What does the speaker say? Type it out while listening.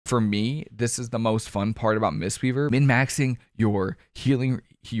for me, this is the most fun part about Mistweaver. Min-maxing your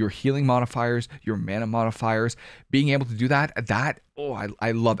healing modifiers, your mana modifiers, being able to do that,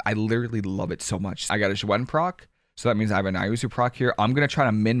 I literally love it so much. I got a Zwen proc, so that means I have a Nayuzu proc here. I'm going to try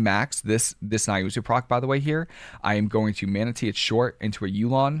to min-max this Nayuzu proc, by the way, here. I am going to Mana Tea it short into a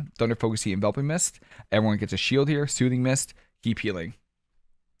Yulon, Thunder Focus Heat, Enveloping Mist. Everyone gets a shield here, Soothing Mist, keep healing.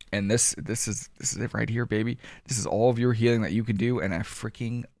 And this is it right here, baby. This is all of your healing that you can do, and I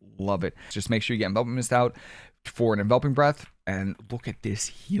freaking love it. Just make sure you get Enveloping Mist out for an Enveloping Breath, and look at this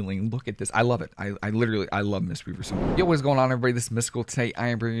healing. Look at this. I love it. I love Mistweaver so much. Yo, what's going on, everybody? This is Mystical. Today, I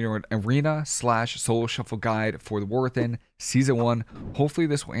am bringing you an arena/solo shuffle guide for the War Within Season 1. Hopefully,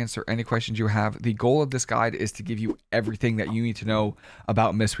 this will answer any questions you have. The goal of this guide is to give you everything that you need to know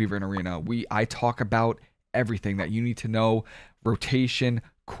about Mistweaver in Arena. I talk about everything that you need to know: rotation,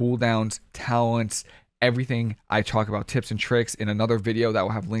 cooldowns, talents, everything. I talk about tips and tricks in another video that will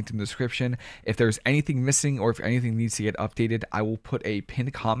have linked in the description. If there's anything missing or if anything needs to get updated, I will put a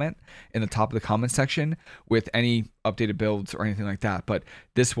pinned comment in the top of the comment section with any updated builds or anything like that. But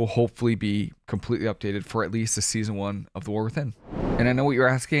this will hopefully be completely updated for at least the Season 1 of the War Within. And I know what you're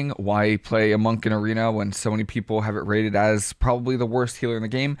asking, why play a monk in Arena when so many people have it rated as probably the worst healer in the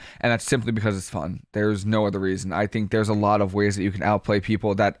game? And that's simply because it's fun. There's no other reason. I think there's a lot of ways that you can outplay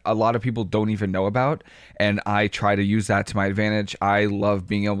people that a lot of people don't even know about, and I try to use that to my advantage. I love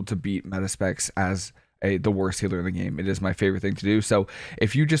being able to beat meta specs as the worst healer in the game. It is my favorite thing to do. So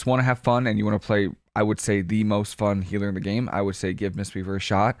if you just want to have fun and you want to play, I would say, the most fun healer in the game, I would say give Mistweaver a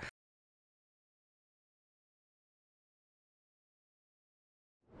shot.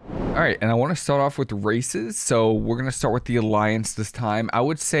 All right, and I want to start off with races. So we're going to start with the Alliance this time. I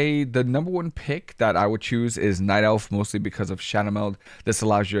would say the #1 pick that I would choose is Night Elf, mostly because of Shadow Meld. This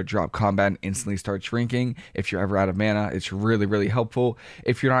allows you to drop combat and instantly start shrinking. If you're ever out of mana, it's really, really helpful.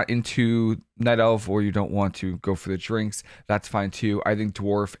 If you're not into Night Elf or you don't want to go for the drinks, that's fine too. I think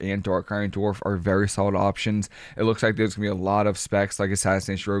Dwarf and Dark Iron Dwarf are very solid options. It looks like there's going to be a lot of specs like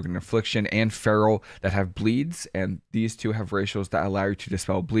Assassination, Rogue, and Affliction, and Feral that have bleeds, and these two have ratios that allow you to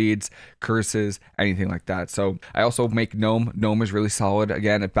dispel bleeds, curses, anything like that. So I also make Gnome. Gnome is really solid.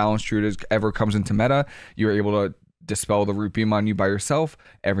 Again, if Balanced Druid ever comes into meta, you're able to dispel the Root Beam on you by yourself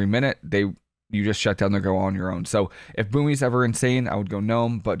every minute. You just shut down the go on your own. So if Boomy's ever insane, I would go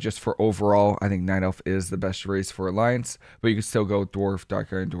Gnome, but just for overall, I think Night Elf is the best race for Alliance, but you can still go Dwarf,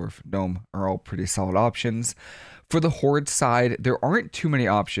 Dark Iron Dwarf, Gnome are all pretty solid options. For the Horde side, there aren't too many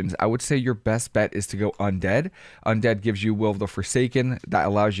options. I would say your best bet is to go Undead. Undead gives you Will of the Forsaken. That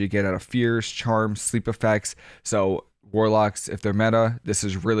allows you to get out of fears, charms, sleep effects. So Warlocks, if they're meta, this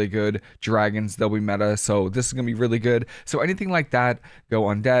is really good. Dragons, they'll be meta, so this is going to be really good. So anything like that, go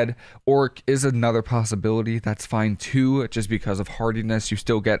Undead. Orc is another possibility. That's fine too, just because of hardiness. You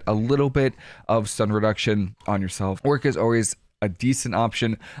still get a little bit of stun reduction on yourself. Orc is always a decent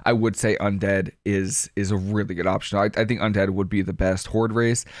option. I would say Undead is a really good option. I think Undead would be the best Horde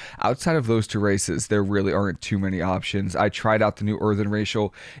race. Outside of those two races, there really aren't too many options. I tried out the new Earthen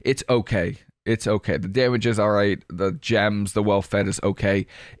Racial. It's okay. It's okay. The damage is all right. The gems, the well-fed is okay.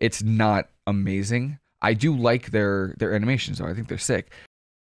 It's not amazing. I do like their animations, though. I think they're sick.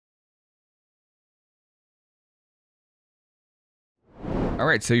 All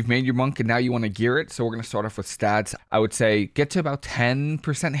right, so you've made your monk and now you want to gear it. So we're going to start off with stats. I would say get to about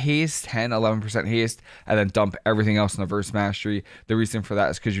 10% haste, 11% haste, and then dump everything else in the verse mastery. The reason for that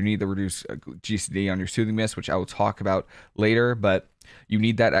is because you need to reduce GCD on your Soothing Mist, which I will talk about later, but you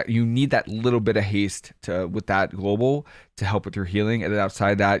need that little bit of haste with that global to help with your healing. And then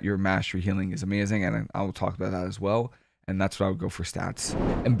outside that, your mastery healing is amazing, and I will talk about that as well. And that's what I would go for stats.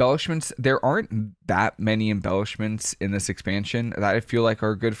 Embellishments, there aren't that many embellishments in this expansion that I feel like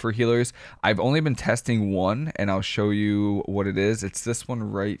are good for healers. I've only been testing one, and I'll show you what it is. It's this one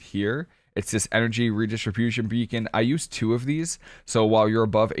right here. It's this energy redistribution beacon. I use 2 of these. So while you're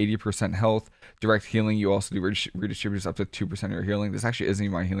above 80% health, direct healing, you also do redistributes up to 2% of your healing. This actually isn't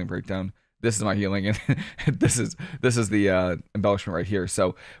even my healing breakdown. This is my healing, and this is the embellishment right here.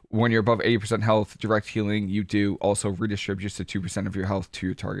 So when you're above 80% health, direct healing, you do also redistributes to 2% of your health to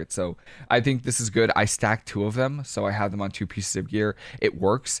your target. So I think this is good. I stacked 2 of them, so I have them on 2 pieces of gear. It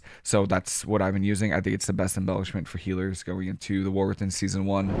works, so that's what I've been using. I think it's the best embellishment for healers going into the War Within Season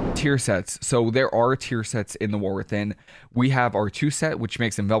 1. Tier sets. So there are tier sets in the War Within. We have our 2 set, which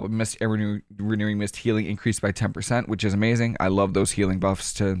makes Enveloping Mist and Renewing Mist healing increase by 10%, which is amazing. I love those healing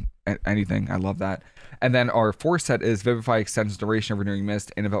buffs to anything. I love that. And then our 4 set is Vivify extends duration of Renewing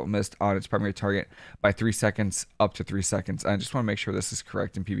Mist and Enveloping Mist on its primary target by 3 seconds up to 3 seconds. I just want to make sure this is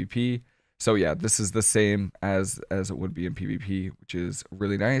correct in PvP. So yeah, this is the same as it would be in PvP, which is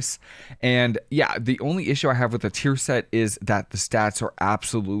really nice. And yeah, the only issue I have with the tier set is that the stats are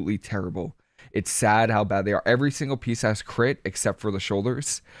absolutely terrible. It's sad how bad they are. Every single piece has crit except for the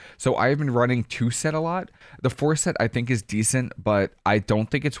shoulders. So I've been running 2 set a lot. The 4 set I think is decent, but I don't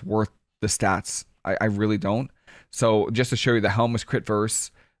think it's worth the stats. I really don't. So just to show you, the helm is crit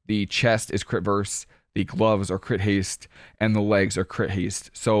verse, the chest is crit verse, the gloves are crit haste, and the legs are crit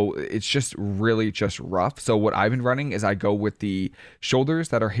haste. So it's just really just rough. So what I've been running is I go with the shoulders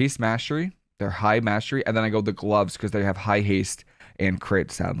that are haste mastery. They're high mastery. And then I go the gloves because they have high haste and crit,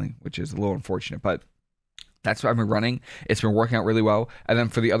 sadly, which is a little unfortunate. But that's what I've been running. It's been working out really well. And then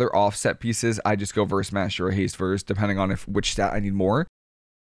for the other offset pieces, I just go verse master or haste verse, depending on which stat I need more.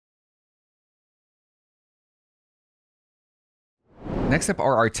 Next up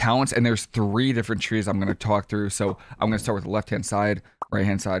are our talents, and there's 3 different trees I'm going to talk through. So I'm going to start with the left-hand side,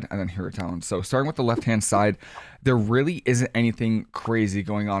 right-hand side, and then hero talents. So starting with the left-hand side, there really isn't anything crazy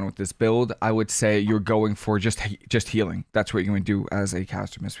going on with this build. I would say you're going for just healing. That's what you're going to do as a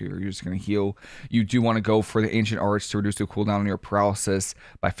caster Mistweaver. You're just going to heal. You do want to go for the ancient arts to reduce the cooldown on your paralysis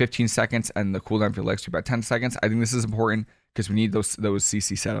by 15 seconds and the cooldown for your legs by 10 seconds. I think this is important because we need those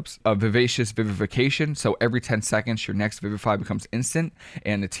CC setups. Vivacious Vivification. So every 10 seconds, your next Vivify becomes instant,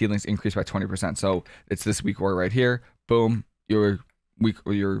 and its healings increase by 20%. So it's this weak aura right here. Boom, your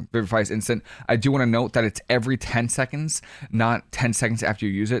Vivify is instant. I do want to note that it's every 10 seconds, not 10 seconds after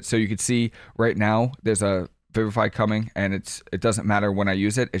you use it. So you can see right now there's a Vivify coming, and it doesn't matter when I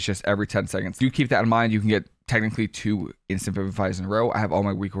use it. It's just every 10 seconds. Do keep that in mind. You can get technically 2 instant Vivifies in a row. I have all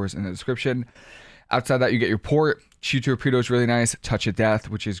my weak auras in the description. Outside that, you get your port. Cheat Torpedo is really nice. Touch of Death,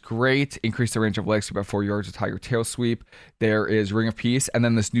 which is great. Increase the range of leg sweep by 4 yards with Tiger Tail Sweep. There is Ring of Peace, and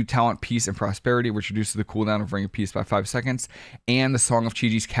then this new talent, Peace and Prosperity, which reduces the cooldown of Ring of Peace by 5 seconds. And the Song of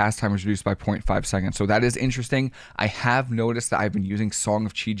Chi-Chi's cast time is reduced by 0.5 seconds. So that is interesting. I have noticed that I've been using Song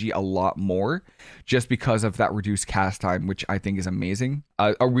of Chi-Chi a lot more just because of that reduced cast time, which I think is amazing.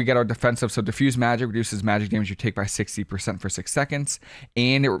 We get our defensive. So Diffuse Magic reduces magic damage you take by 60% for 6 seconds,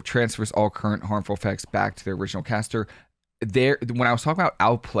 and it transfers all current harmful effects back to the original caster. When I was talking about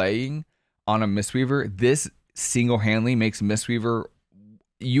outplaying on a Mistweaver, this single-handedly makes Mistweaver.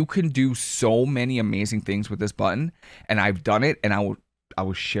 You can do so many amazing things with this button, and I've done it, and I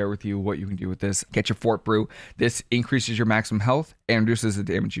will share with you what you can do with this. Get your Fort Brew. This increases your maximum health and reduces the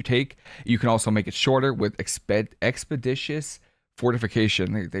damage you take. You can also make it shorter with Expeditious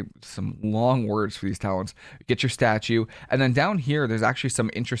Fortification. They some long words for these talents. Get your statue, and then down here there's actually some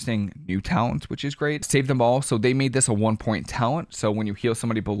interesting new talents, which is great. Save them all. So they made this a 1-point talent, so when you heal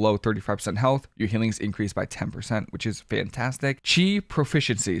somebody below 35% health, your healings increase by 10%, which is fantastic. Chi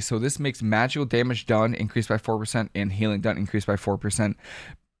Proficiency. So this makes magical damage done increase by 4% and healing done increase by 4%.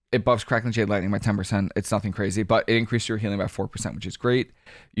 It buffs Crackling Jade Lightning by 10%. It's nothing crazy, but it increases your healing by 4%, which is great.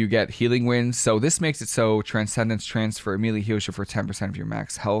 You get Healing Winds. So this makes it so Transcendence Transfer immediately heals you for 10% of your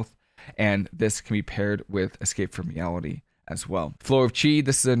max health. And this can be paired with Escape from Reality as well. Flow of Chi.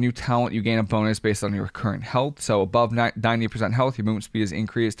 This is a new talent. You gain a bonus based on your current health. So above 90% health, your movement speed is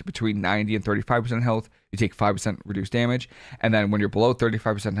increased. Between 90 and 35% health, you take 5% reduced damage. And then when you're below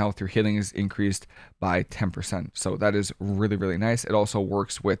 35% health, your healing is increased by 10%. So that is really, really nice. It also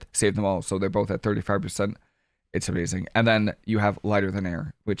works with Save Them All. So they're both at 35%. It's amazing. And then you have Lighter Than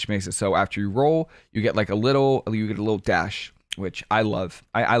Air, which makes it so after you roll, you get a little dash, which I love.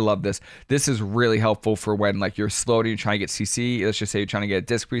 I love this. This is really helpful for when you're slowed and you're trying to get CC. Let's just say you're trying to get a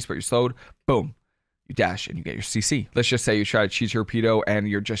disc priest, but you're slowed. Boom. You dash and you get your CC. Let's just say you try to Chi Torpedo and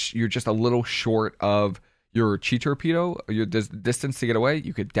you're just a little short of your Chi Torpedo, your distance to get away.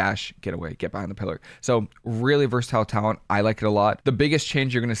 You could dash, get away, get behind the pillar. So really versatile talent. I like it a lot. The biggest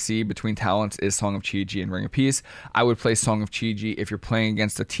change you're going to see between talents is Song of Chi-Chi and Ring of Peace. I would play Song of Chi-Chi if you're playing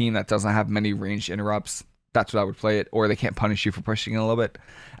against a team that doesn't have many ranged interrupts. That's what I would play it, or they can't punish you for pushing it a little bit.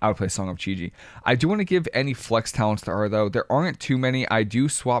 I would play Song of Chi-Chi. I do want to give any flex talents there are, though. There aren't too many. I do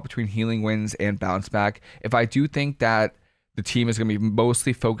swap between Healing Winds and Bounce Back. If I do think that the team is going to be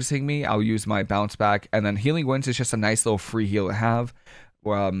mostly focusing me, I'll use my Bounce Back. And then Healing Winds is just a nice little free heal to have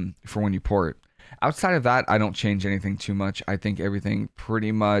for when you pour it. Outside of that, I don't change anything too much. I think everything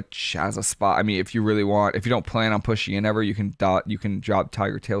pretty much has a spot. I mean, if you really want, if you don't plan on pushing in ever, you can drop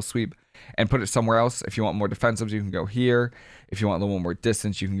Tiger Tail Sweep and put it somewhere else. If you want more defensives, you can go here. If you want a little more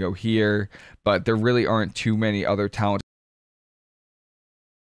distance, you can go here. But there really aren't too many other talents.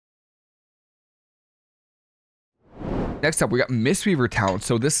 Next up, we got Mistweaver Talents.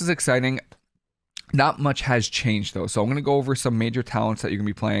 So this is exciting. Not much has changed though. So I'm going to go over some major talents that you're going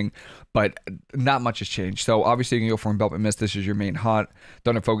to be playing, but not much has changed. So obviously you can go for Envelopment Mist. This is your main hot.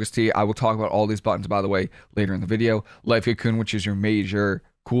 Thunder Focus Tea. I will talk about all these buttons, by the way, later in the video. Life Cocoon, which is your major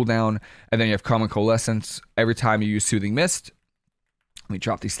cooldown. And then you have Calm and Coalescence. Every time you use Soothing Mist, let me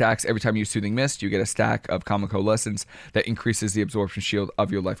drop these stacks. Every time you use Soothing Mist, you get a stack of Calm and Coalescence that increases the absorption shield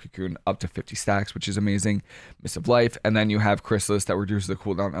of your Life Cocoon up to 50 stacks, which is amazing. Mist of Life. And then you have Chrysalis that reduces the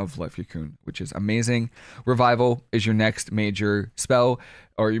cooldown of Life Cocoon, which is amazing. Revival is your next major spell,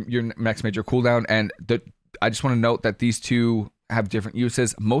 or your next major cooldown. And I just want to note that these two have different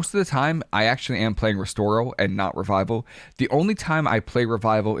uses. Most of the time, I actually am playing Restoral and not Revival. The only time I play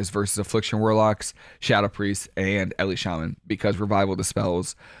Revival is versus Affliction Warlocks, Shadow Priest, and Ellie Shaman, because Revival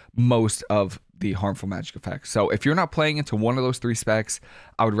dispels most of the harmful magic effects. So if you're not playing into one of those 3 specs,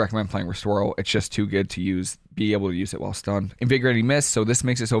 I would recommend playing Restoral. It's just too good to use, be able to use it while stunned. Invigorating Mist, so this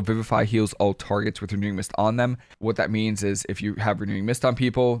makes it so Vivify heals all targets with Renewing Mist on them. What that means is if you have Renewing Mist on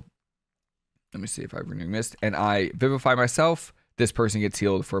people, let me see if I have Renewing Mist, and I Vivify myself, this person gets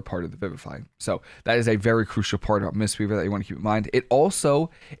healed for a part of the Vivify. So that is a very crucial part about Mistweaver that you want to keep in mind. It also,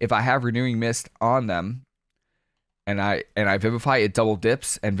 if I have Renewing Mist on them and I Vivify, it double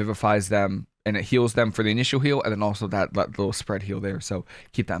dips and vivifies them, and it heals them for the initial heal, and then also that little spread heal there. So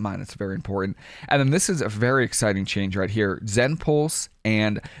keep that in mind. It's very important. And then this is a very exciting change right here. Zen Pulse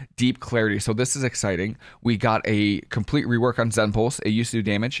and Deep Clarity. So this is exciting. We got a complete rework on Zen Pulse. It used to do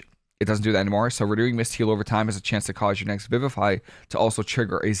damage. It doesn't do that anymore. So Renewing Mist heal over time has a chance to cause your next Vivify to also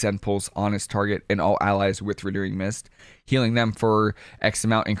trigger a Zen Pulse on its target and all allies with Renewing Mist, healing them for X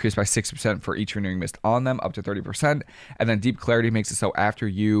amount, increased by 6% for each Renewing Mist on them, up to 30%. And then Deep Clarity makes it so after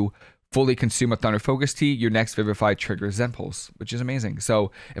you fully consume a Thunder Focus Tea, your next Vivify triggers Zen Pulse, which is amazing. So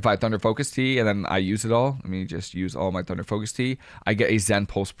if I have Thunder Focus Tea and then I use it all, let me just use all my Thunder Focus Tea, I get a Zen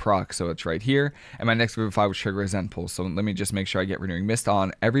Pulse proc, so it's right here. And my next Vivify will trigger a Zen Pulse. So let me just make sure I get Renewing Mist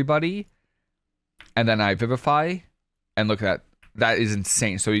on everybody. And then I Vivify, and look at that. That is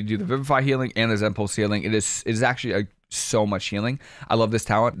insane. So you do the Vivify healing and the Zen Pulse healing. It is actually so much healing. I love this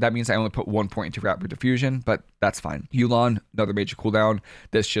talent. That means I only put 1 point into Rapid Diffusion, but that's fine. Yulon, another major cooldown.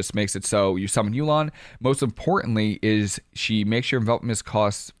 This just makes it so you summon Yulon. Most importantly is she makes your Envelopment Mist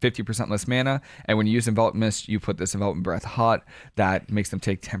costs 50% less mana, and when you use Envelopment Mist, you put this Envelopment Breath hot. That makes them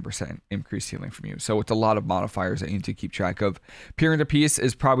take 10% increased healing from you. So it's a lot of modifiers that you need to keep track of. Peer into Peace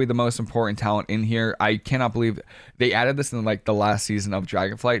is probably the most important talent in here. I cannot believe they added this in like the last season of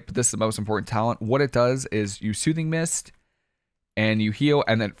Dragonflight, but this is the most important talent. What it does is you Soothing Mist and you heal,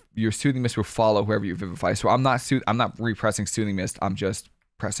 and then your Soothing Mist will follow whoever you Vivify. So I'm not repressing Soothing Mist. I'm just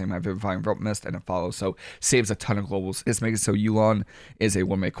pressing my Vivifying Envelopment Mist, and it follows. So saves a ton of globals. This makes it so Yulon is a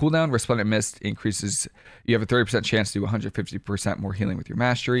 1-minute cooldown. Resplendent Mist increases. You have a 30% chance to do 150% more healing with your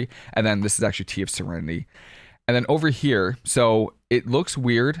mastery. And then this is actually Tea of Serenity. And then over here, so it looks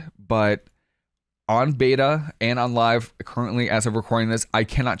weird, but on beta and on live currently as of recording this, I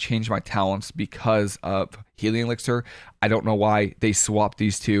cannot change my talents because of Healing Elixir. I don't know why they swapped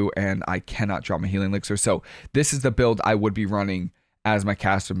these two, and I cannot drop my Healing Elixir. So this is the build I would be running as my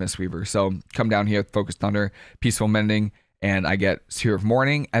caster Mistweaver. So come down here, Focus Thunder, Peaceful Mending, and I get Sphere of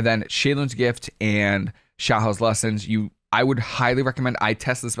Mourning, and then Shaylun's Gift and Shaha's Lessons. I would highly recommend I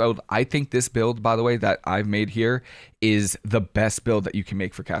test this build. I think this build, by the way, that I've made here is the best build that you can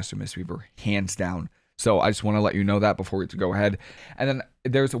make for caster Mistweaver, hands down. So I just want to let you know that before we go ahead. And then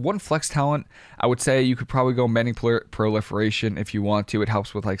there's one flex talent. I would say you could probably go Mending Proliferation if you want to. It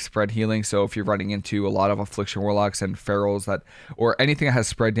helps with like spread healing. So if you're running into a lot of Affliction Warlocks and Ferals or anything that has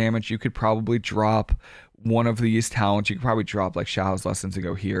spread damage, you could probably drop one of these talents. You could probably drop like Shaha's Lessons and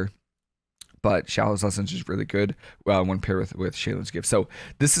go here. But Shaha's Lessons is really good when paired with Shaylun's Gift. So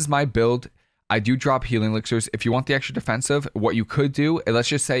this is my build. I do drop Healing Elixirs. If you want the extra defensive, what you could do, let's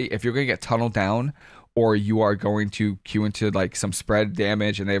just say if you're going to get tunneled down, or you are going to queue into like some spread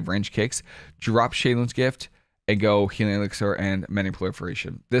damage and they have range kicks, drop Shaylun's Gift and go Healing Elixir and Mending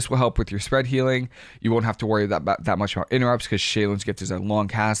Proliferation. This will help with your spread healing. You won't have to worry that much about interrupts because Shaylun's Gift is a long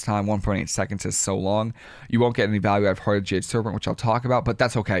cast time. 1.8 seconds is so long. You won't get any value out of Heart of Jade Serpent, which I'll talk about, but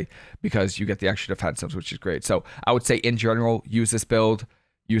that's okay because you get the extra defensives, which is great. So I would say in general, use this build,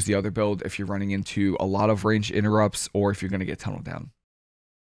 use the other build if you're running into a lot of range interrupts or if you're going to get tunneled down.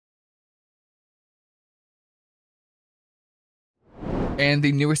 And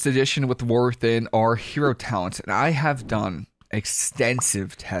the newest addition with War Within are hero talents. And I have done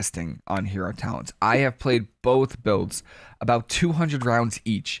extensive testing on hero talents. I have played both builds, about 200 rounds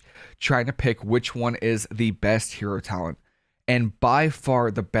each, trying to pick which one is the best hero talent. And by far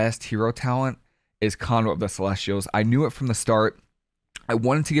the best hero talent is Conduit of the Celestials. I knew it from the start. I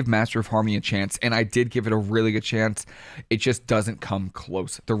wanted to give Master of Harmony a chance, and I did give it a really good chance. It just doesn't come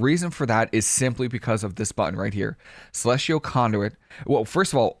close. The reason for that is simply because of this button right here. Celestial Conduit. Well,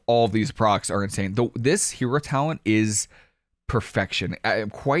 first of all of these procs are insane. This hero talent is perfection.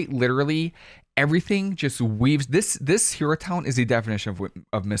 Quite literally, everything just weaves. This hero talent is the definition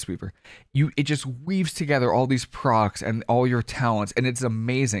of Mistweaver. It just weaves together all these procs and all your talents, and it's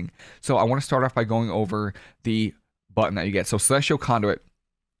amazing. So I want to start off by going over the button that you get. So Celestial Conduit,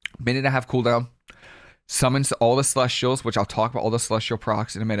 minute and a half cooldown, summons all the Celestials, which I'll talk about all the Celestial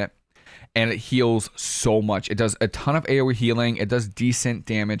procs in a minute, and it heals so much. It does a ton of AoE healing. It does decent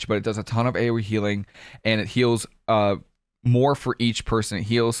damage, but it does a ton of AoE healing, and it heals more for each person it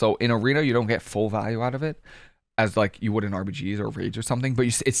heals. So in Arena, you don't get full value out of it as like you would in RBGs or Rage or something, but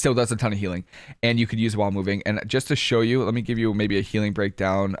it still does a ton of healing, and you could use it while moving. And just to show you, let me give you maybe a healing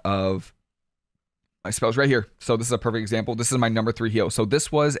breakdown of my spells right here. So this is a perfect example. This is my number 3 heal. So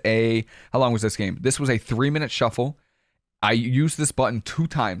this was how long was this game? This was a 3-minute shuffle. I used this button 2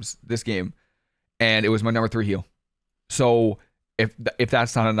 times this game, and it was my number 3 heal. So if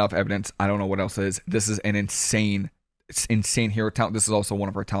that's not enough evidence, I don't know what else is. This is an insane hero talent. This is also one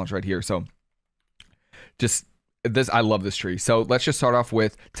of our talents right here. So just this, I love this tree. So let's just start off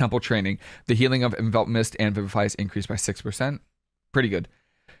with Temple Training. The healing of Envelop Mist and Vivify is increased by 6%. Pretty good.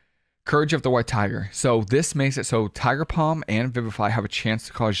 Courage of the White Tiger. So this makes it so Tiger Palm and Vivify have a chance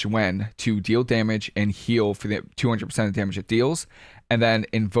to cause Yuen to deal damage and heal for the 200% of damage it deals. And then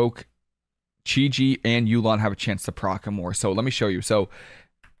Invoke Chi-Ji and Yulon have a chance to proc him more. So let me show you. So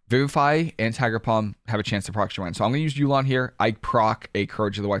Vivify and Tiger Palm have a chance to proc Yuen. So I'm going to use Yulon here. I proc a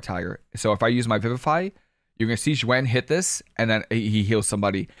Courage of the White Tiger. So if I use my Vivify, you're going to see Yuen hit this, and then he heals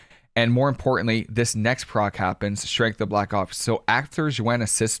somebody. And more importantly, this next proc happens, Strength of the Black Ops. So after Yuen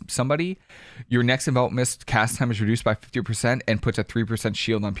assists somebody, your next Envelop Mist cast time is reduced by 50% and puts a 3%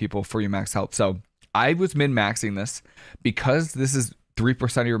 shield on people for your max health. So I was min-maxing this because this is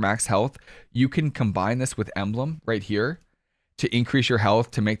 3% of your max health. You can combine this with Emblem right here to increase your health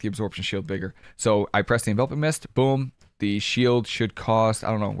to make the absorption shield bigger. So I press the Enveloping Mist, boom, the shield should cost,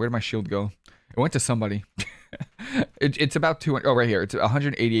 I don't know, where did my shield go? It went to somebody. It's about 200. Oh, right here. It's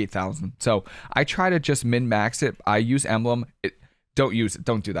 188,000. So I try to just min max it. I use Emblem. Don't use it.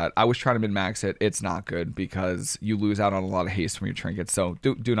 Don't do that. I was trying to min max it. It's not good because you lose out on a lot of haste from your trinkets. So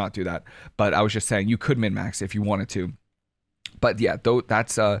do not do that. But I was just saying you could min max if you wanted to. But yeah,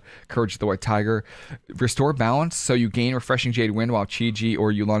 that's Courage of the White Tiger. Restore balance. So you gain Refreshing Jade Wind while Chi-Ji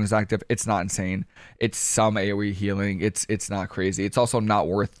or Yulon is active. It's not insane. It's some AoE healing. It's not crazy. It's also not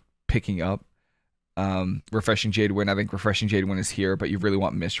worth picking up. Refreshing Jade Wind. I think Refreshing Jade Wind is here, but you really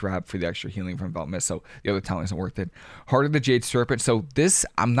want Mist Wrap for the extra healing from Envelop Mist, so the other talent isn't worth it. Heart of the Jade Serpent. So this,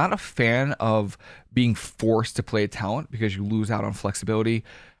 I'm not a fan of being forced to play a talent because you lose out on flexibility.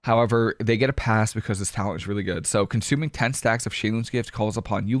 However, they get a pass because this talent is really good. So consuming 10 stacks of Shaylun's Gift calls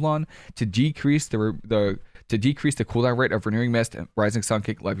upon Yulon to decrease the cooldown rate of Renewing Mist, Rising Sun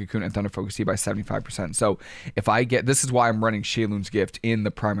Kick, Life Cocoon, and Thunder Focus by 75%. So if I get, this is why I'm running Shaylun's Gift in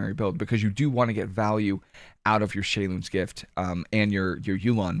the primary build, because you do want to get value out of your Shaylun's Gift and your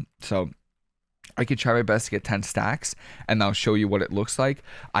Yulon. So I could try my best to get 10 stacks, and I'll show you what it looks like.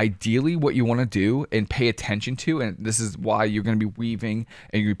 Ideally, what you want to do and pay attention to, and this is why you're going to be weaving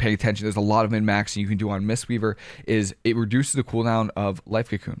and you're paying attention, there's a lot of min-maxing you can do on Mistweaver, is it reduces the cooldown of Life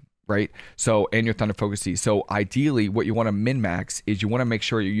Cocoon. Right? So, and your Thunder Focus Tea. So ideally, what you want to min-max is you want to make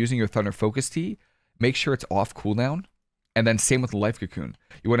sure you're using your Thunder Focus Tea, make sure it's off cooldown, and then same with Life Cocoon.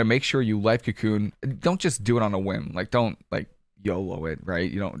 You want to make sure you Life Cocoon, don't just do it on a whim. Like, don't like YOLO it,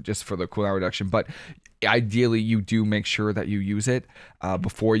 right? You don't just for the cooldown reduction, but ideally you do make sure that you use it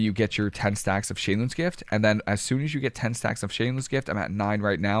before you get your 10 stacks of Shaylun's Gift. And then as soon as you get 10 stacks of Shaylun's Gift, I'm at 9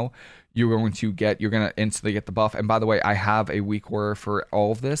 right now, you're going to instantly get the buff. And by the way, I have a weak order for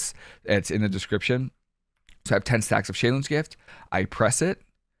all of this. It's in the description. So I have 10 stacks of Shaylun's Gift. I press it,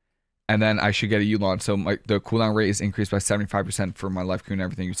 and then I should get a Yulon. So the cooldown rate is increased by 75% for my Life Cocoon and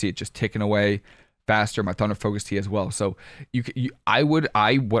everything. You see it just ticking away faster. My Thunder Focus Tea as well. So what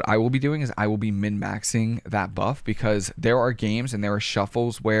I will be doing is I will be min-maxing that buff, because there are games and there are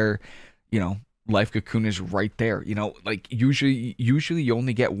shuffles where, you know, Life Cocoon is right there. You know, like usually you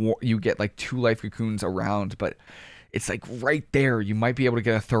only get like 2 Life Cocoons around, but it's like right there. You might be able to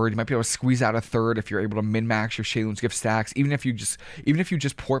get a third. You might be able to squeeze out a third if you're able to min-max your Shaylun's Gift stacks. Even if you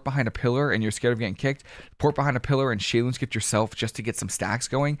just port behind a pillar and you're scared of getting kicked, port behind a pillar and Shaylun's Gift yourself just to get some stacks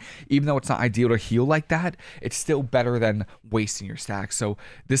going. Even though it's not ideal to heal like that, it's still better than wasting your stacks. So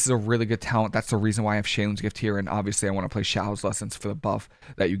this is a really good talent. That's the reason why I have Shaylun's Gift here. And obviously I want to play Shadow's Lessons for the buff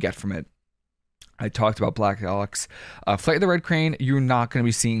that you get from it. I talked about Black Alex. Flight of the Red Crane, you're not going to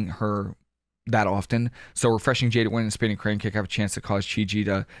be seeing her that often. So refreshing Jaded Wind and spinning Crane Kick have a chance to cause Chi-Ji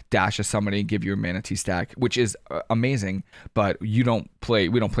to dash at somebody and give you a Mana Tea stack, which is amazing, but we don't play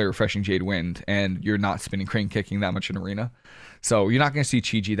refreshing Jaded Wind, and you're not spinning Crane Kicking that much in Arena. So you're not going to see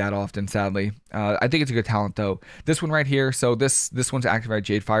Chi-Ji that often, sadly. I think it's a good talent, though. This one right here, so this one's activated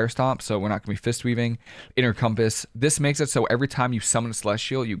Jade Fire Stomp, so we're not going to be Fist Weaving. Inner Compass, this makes it so every time you summon a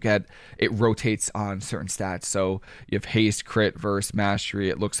Celestial, it rotates on certain stats. So you have Haste, Crit, Verse, Mastery.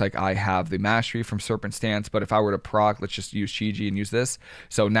 It looks like I have the Mastery from Serpent Stance, but if I were to proc, let's just use Chi-Ji and use this.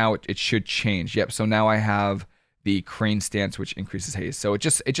 So now it should change. Yep, so now I have the Crane Stance, which increases Haste. So it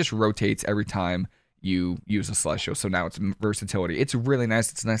just rotates every time you use a Celestial. So now it's versatility. It's really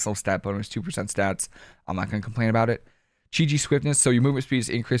nice. It's a nice little stat bonus, 2% stats. I'm not going to complain about it. Chi-Ji Swiftness. So your movement speed is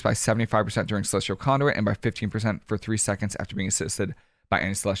increased by 75% during Celestial Conduit and by 15% for 3 seconds after being assisted by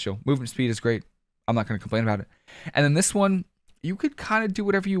any Celestial. Movement speed is great. I'm not going to complain about it. And then this one, you could kind of do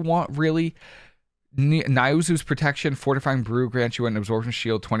whatever you want, really. Nyuzu's Protection, Fortifying Brew grants you an Absorption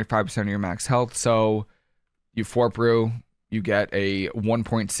Shield, 25% of your max health. So you Fort Brew, you get a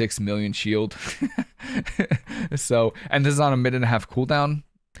 1.6 million shield. So, and this is on a 1.5 minute cooldown.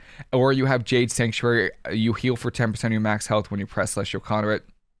 Or you have Jade Sanctuary, you heal for 10% of your max health when you press Celestial Conduit,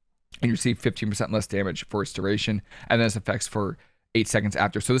 and you receive 15% less damage for its duration, and then its effects for 8 seconds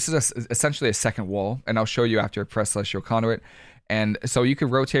after. So this is essentially a second wall, and I'll show you after I press Celestial Conduit. And so you can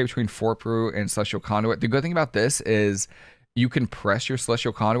rotate between Fort Brew and Celestial Conduit. The good thing about this is you can press your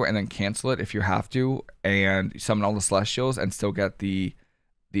Celestial Conduit and then cancel it if you have to, and summon all the Celestials and still get the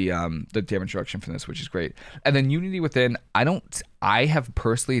damage reduction from this, which is great. And then Unity Within, I have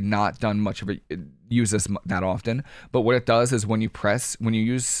personally not done much of it, use this that often, but what it does is when you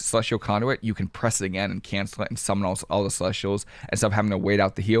use Celestial Conduit, you can press it again and cancel it and summon all the Celestials instead of having to wait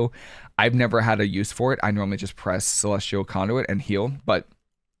out the heal. I've never had a use for it. I normally just press Celestial Conduit and heal, but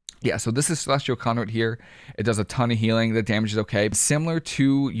yeah, so this is Celestial Conduit here. It does a ton of healing. The damage is okay. Similar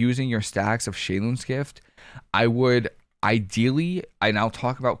to using your stacks of Sheilun's Gift, I would ideally, I now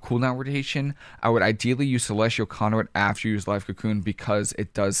talk about Cooldown Rotation, I would ideally use Celestial Conduit after you use Life Cocoon because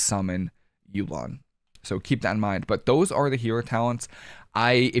it does summon Yu'lon. So keep that in mind. But those are the hero talents.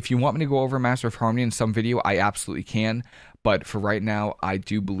 If you want me to go over Master of Harmony in some video, I absolutely can. But for right now, I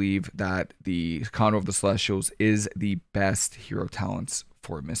do believe that the Conduit of the Celestials is the best hero talents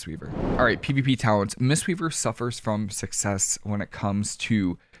for Mistweaver. All right, PvP talents. Mistweaver suffers from success when it comes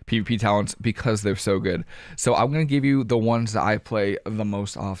to PvP talents because they're so good. So I'm going to give you the ones that I play the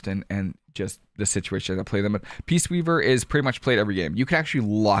most often and just the situation I play them in. Peaceweaver is pretty much played every game. You can actually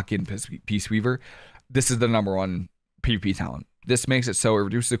lock in Peaceweaver. This is the #1 PvP talent. This makes it so it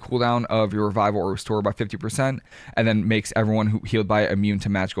reduces the cooldown of your revival or restore by 50%, and then makes everyone who healed by it immune to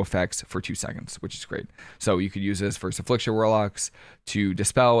magical effects for 2 seconds, which is great. So you could use this for Affliction Warlocks to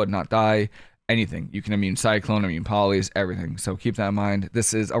dispel and not die, anything. You can immune Cyclone, immune Polys, everything. So keep that in mind.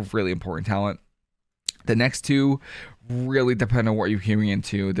 This is a really important talent. The next two really depend on what you're healing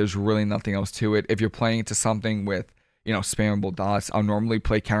into. There's really nothing else to it. If you're playing into something with, spammable dots, I'll normally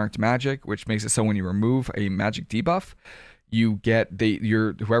play Counteract Magic, which makes it so when you remove a magic debuff, you get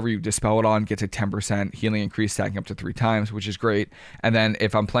whoever you dispel it on gets a 10% healing increase, stacking up to 3 times, which is great. And then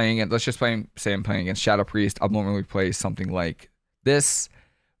if I'm playing it, say I'm playing against Shadow Priest, I'll normally play something like this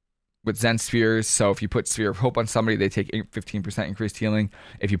with Zen Spheres. So if you put Sphere of Hope on somebody, they take 15% increased healing.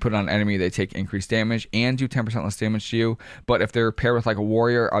 If you put it on an enemy, they take increased damage and do 10% less damage to you. But if they're paired with like a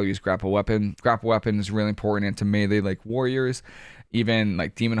warrior, I'll use Grapple Weapon. Grapple Weapon is really important into melee like warriors. Even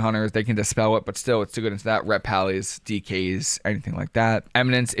like Demon Hunters, they can dispel it, but still it's too good into that. Rep Pallies, DKs, anything like that.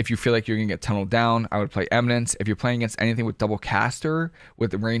 Eminence, if you feel like you're gonna get tunneled down, I would play Eminence. If you're playing against anything with double caster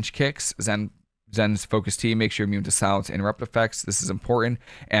with the range kicks, Zen's Focus T makes you immune to silence and interrupt effects. This is important.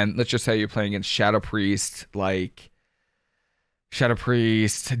 And let's just say you're playing against Shadow Priest,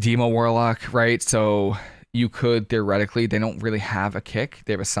 Demo Warlock, right? So you could theoretically, they don't really have a kick,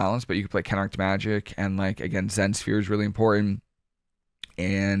 they have a silence, but you could play Counteract Magic, and again, Zen Sphere is really important.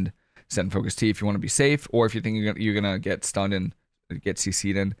 And Zen Focus T if you want to be safe, or if you think you're gonna get stunned and get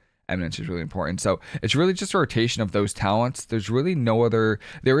CC'd in, Eminence is really important. So it's really just a rotation of those talents. There's really no other.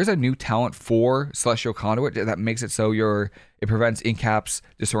 There is a new talent for Celestial Conduit that makes it so it prevents incaps,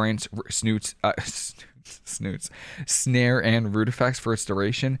 disorients, snare, and root effects for its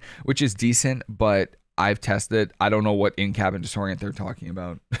duration, which is decent, but I've tested. I don't know what incap and disorient they're talking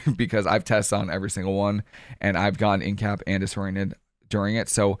about because I've tested on every single one, and I've gotten incap and disoriented during it.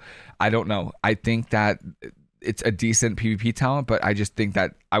 So I don't know. I think that it's a decent PvP talent, but I just think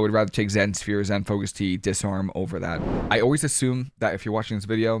that I would rather take Zen Sphere, Zen Focus Tea, Disarm over that. I always assume that if you're watching this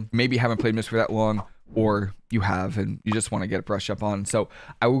video, maybe you haven't played Mist for that long, or you have and you just want to get a brush up on. So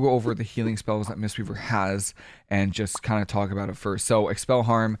I will go over the healing spells that Mistweaver has and just kind of talk about it first. So Expel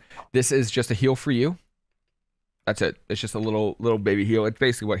Harm, this is just a heal for you. That's it. It's just a little baby heal. It's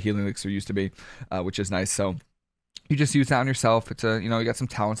basically what healing elixir used to be, which is nice. So you just use that on yourself. It's a, you got some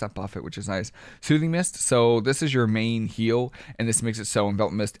talents that buff it, which is nice. Soothing Mist. So this is your main heal, and this makes it so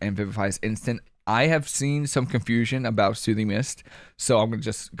Envelop Mist and Vivify is instant. I have seen some confusion about Soothing Mist, so I'm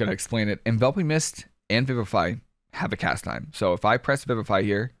just gonna explain it. Enveloping Mist and Vivify have a cast time. So if I press Vivify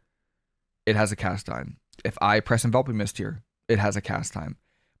here, it has a cast time. If I press Enveloping Mist here, it has a cast time.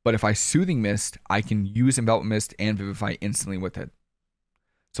 But if I Soothing Mist, I can use Enveloping Mist and Vivify instantly with it.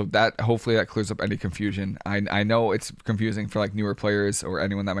 So that, hopefully that clears up any confusion. I know it's confusing for like newer players or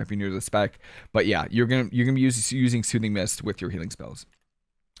anyone that might be new to the spec, but yeah, you're gonna be using Soothing Mist with your healing spells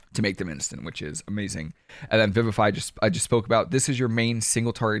to make them instant, which is amazing. And then Vivify, I just spoke about. This is your main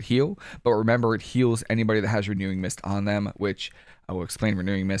single target heal, but remember it heals anybody that has Renewing Mist on them, which I will explain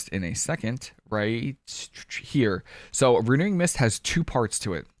Renewing Mist in a second, right here. So Renewing Mist has two parts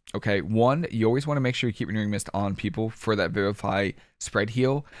to it. Okay, one, you always want to make sure you keep Renewing Mist on people for that Vivify spread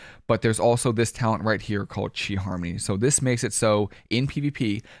heal, but there's also this talent right here called Chi Harmony. So this makes it so in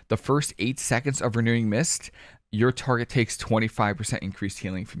PvP, the first 8 seconds of Renewing Mist, your target takes 25% increased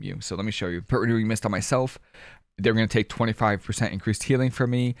healing from you. So let me show you. Put Renewing Mist on myself. They're going to take 25% increased healing from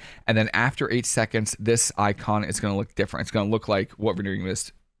me. And then after 8 seconds, this icon is going to look different. It's going to look like what Renewing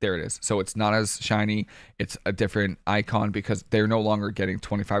Mist. There it is. So it's not as shiny. It's a different icon because they're no longer getting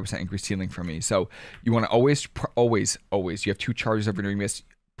 25% increased healing from me. So you want to always, you have 2 charges of Renewing Mist.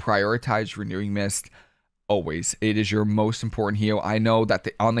 Prioritize Renewing Mist. Always. It is your most important heal. I know that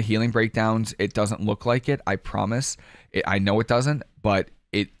on the healing breakdowns, it doesn't look like it. I promise. I know it doesn't, but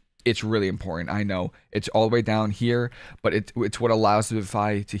it's really important. I know it's all the way down here, but it's what allows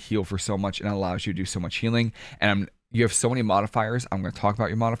Vivify to heal for so much and allows you to do so much healing. And you have so many modifiers. I'm going to talk about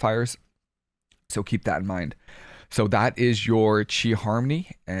your modifiers, so keep that in mind. So that is your Chi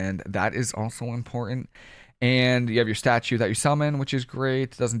Harmony, and that is also important. And you have your statue that you summon, which is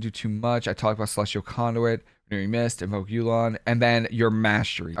great. Doesn't do too much. I talked about Celestial Conduit, Renewing Mist, Invoke Yulon, and then your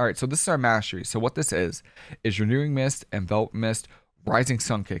Mastery. All right, so this is our Mastery. So what this is Renewing Mist, Envelop Mist, Rising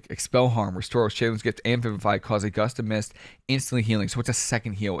Sun Kick, Expel Harm, Restore Shaden's Gift, and Vivify cause a gust of mist, instantly healing. So it's a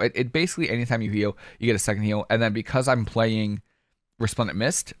second heal. It basically, anytime you heal, you get a second heal. And then because I'm playing Resplendent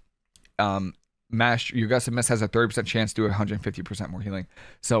Mist, your Gust of Mist has a 30% chance to do 150% more healing.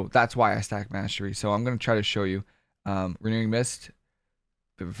 So that's why I stack Mastery. So I'm going to try to show you. Renewing Mist,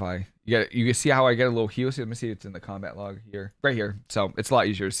 Vivify. You can see how I get a little heal. So let me see, it's in the combat log here. Right here. So it's a lot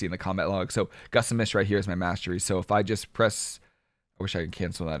easier to see in the combat log. So Gust of Mist right here is my Mastery. So if I just press... I wish I could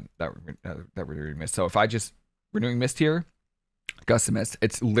cancel that Renewing Mist. So if I just Renewing Mist here, Gust of Mist,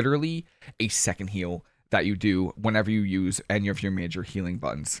 it's literally a second heal that you do whenever you use any of your major healing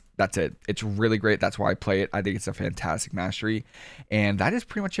buttons. That's it. It's really great. That's why I play it. I think it's a fantastic Mastery. And that is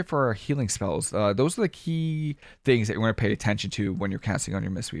pretty much it for our healing spells. Those are the key things that you want to pay attention to when you're casting on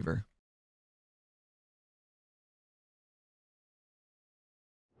your Mistweaver.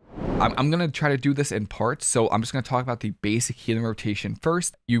 I'm going to try to do this in parts, so I'm just going to talk about the basic healing rotation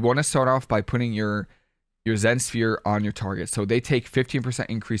first. You want to start off by putting your Zen Sphere on your target. So they take 15%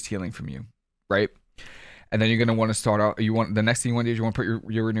 increased healing from you, right? And then you're going to want to start out, the next thing you want to do is you want to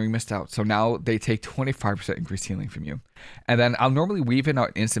put your Renewing Mist out. So now they take 25% increased healing from you. And then I'll normally weave in an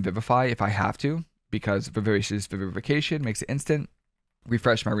instant Vivify if I have to, because Vivification makes it instant.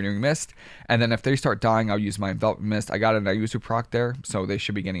 Refresh my Renewing Mist, and then if they start dying, I'll use my Enveloping Mist. I got an Ayuzu proc there, so they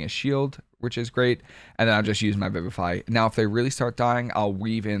should be getting a shield, which is great, and then I'll just use my Vivify. Now, if they really start dying, I'll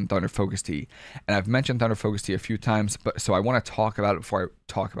weave in Thunder Focus Tea, and I've mentioned Thunder Focus Tea a few times, but so I want to talk about it before I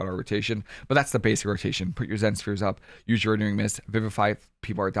talk about our rotation, but that's the basic rotation. Put your Zen Spheres up, use your Renewing Mist, Vivify if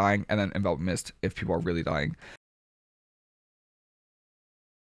people are dying, and then Enveloping Mist if people are really dying.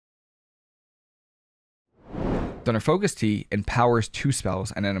 Thunder Focus Tea empowers 2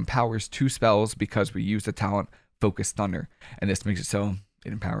 spells, and it empowers 2 spells because we use the talent Focus Thunder, and this makes it so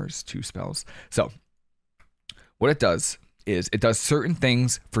it empowers 2 spells. So what it does is it does certain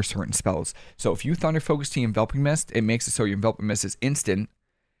things for certain spells. So if you Thunder Focus Tea Enveloping Mist, it makes it so your Enveloping Mist is instant,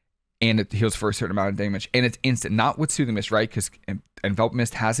 and it heals for a certain amount of damage, and it's instant, not with Soothing Mist, right? Because Enveloping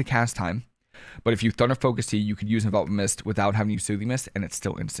Mist has a cast time. But if you Thunder Focus Tea, you could use Enveloping Mist without having to use Soothing Mist, and it's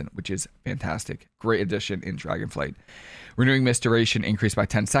still instant, which is fantastic. Great addition in Dragonflight. Renewing Mist duration increased by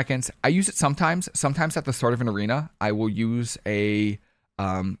 10 seconds. I use it sometimes. Sometimes at the start of an arena, I will use a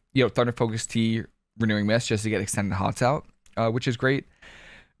Thunder Focus Tea Renewing Mist just to get extended hots out, which is great.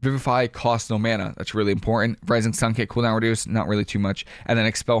 Vivify costs no mana. That's really important. Rising Sun Kick, cooldown reduce, not really too much. And then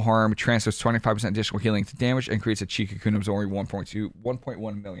Expel Harm transfers 25% additional healing to damage and creates a Chi Cocoon absorbing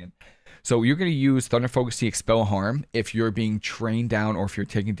 1.1 million. So you're going to use Thunder Focus to Expel Harm if you're being trained down or if you're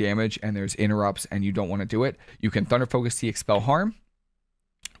taking damage and there's interrupts and you don't want to do it. You can Thunder Focus to Expel Harm.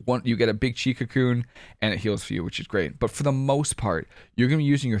 You get a big Chi Cocoon and it heals for you, which is great. But for the most part, you're going to be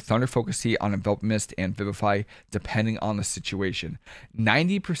using your Thunder Focus Tea on Envelop Mist and Vivify depending on the situation.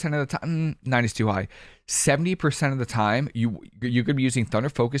 90% of the time, 90 is too high. 70% of the time, you're going to be using Thunder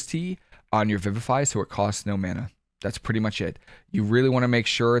Focus Tea on your Vivify, so it costs no mana. That's pretty much it. You really want to make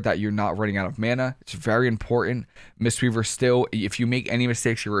sure that you're not running out of mana. It's very important. Mistweaver still, if you make any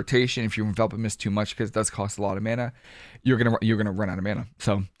mistakes in your rotation, if you envelop a mist too much, because it does cost a lot of mana, you're gonna run out of mana.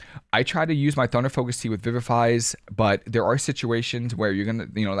 So I try to use my Thunder Focus Tea with Vivifies, but there are situations where you're gonna,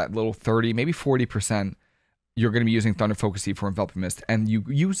 that little 30, maybe 40%, you're gonna be using Thunder Focus Tea for envelop mist, and you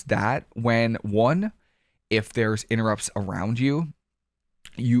use that when if there's interrupts around you.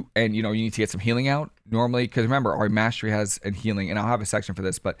 You need to get some healing out normally, because remember our mastery has a healing, and I'll have a section for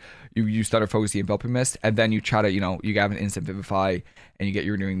this, but you use Thunder Focus, the Enveloping Mist, and then you try to you have an instant Vivify and you get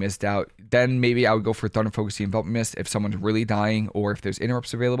your Renewing Mist out. Then maybe I would go for Thunder Focus, the Enveloping Mist if someone's really dying or if there's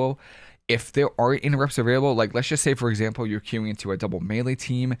interrupts available. If there are interrupts available, like let's just say for example you're queuing into a double melee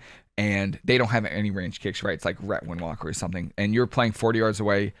team and they don't have any range kicks, right? It's like Ret Windwalker or something, and you're playing 40 yards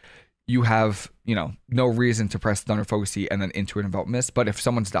away. You have, no reason to press Thunder Focus Tea and then into an Envelop Mist. But if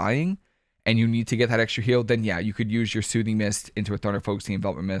someone's dying and you need to get that extra heal, then yeah, you could use your Soothing Mist into a Thunder Focus Tea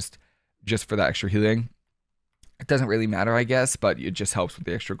Envelopment Mist just for that extra healing. It doesn't really matter, I guess, but it just helps with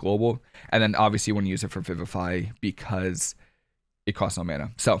the extra global. And then obviously you want to use it for Vivify because it costs no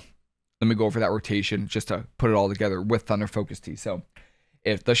mana. So let me go over that rotation just to put it all together with Thunder Focus Tea. So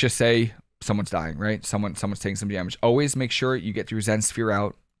if, let's just say someone's dying, right? Someone's taking some damage. Always make sure you get your Zen Sphere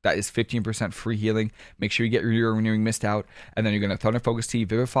out. That is 15% free healing. Make sure you get your Renewing Mist out, and then you're going to Thunder Focus Tea,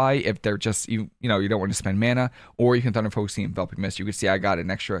 Vivify if they're just, you don't want to spend mana, or you can Thunder Focus Tea, Enveloping Mist. You can see I got an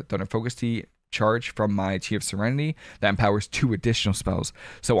extra Thunder Focus Tea charge from my Tea of Serenity that empowers 2 additional spells.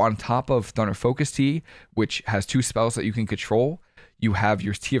 So on top of Thunder Focus Tea, which has 2 spells that you can control, you have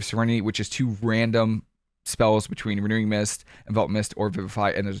your Tea of Serenity, which is 2 random spells between Renewing Mist, Envelop Mist, or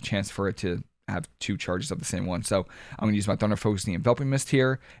Vivify, and there's a chance for it to have 2 charges of the same one. So I'm going to use my Thunder Focus and Enveloping Mist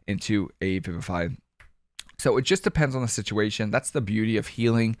here into a Vivify. So it just depends on the situation. That's the beauty of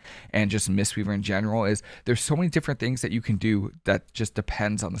healing and just Mistweaver in general, is there's so many different things that you can do that just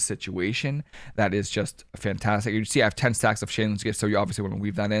depends on the situation. That is just fantastic. You see I have 10 stacks of Shalen's Gift, so you obviously want to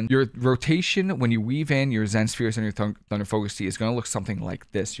weave that in. Your rotation, when you weave in your Zen Spheres and your Thunder Focus Tea, is going to look something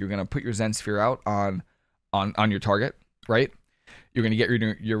like this. You're going to put your Zen Sphere out on your target, right? You're going to get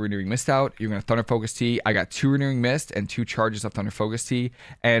your Renewing Mist out. You're going to Thunder Focus Tea. I got 2 Renewing Mist and 2 charges of Thunder Focus Tea.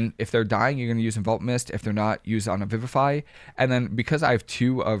 And if they're dying, you're going to use Envelop Mist. If they're not, use on a Vivify. And then because I have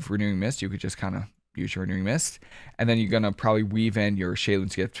 2 of Renewing Mist, you could just kind of use your Renewing Mist. And then you're going to probably weave in your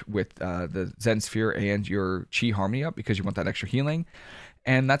Shalen's Gift with the Zen Sphere and your Chi Harmony up because you want that extra healing.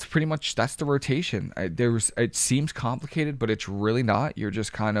 And that's pretty much, that's the rotation. It seems complicated, but it's really not. You're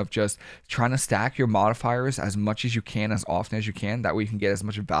just kind of just trying to stack your modifiers as much as you can, as often as you can. That way you can get as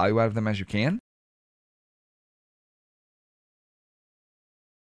much value out of them as you can.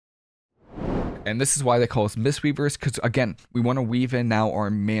 And this is why they call us Mistweavers, because again, we want to weave in now our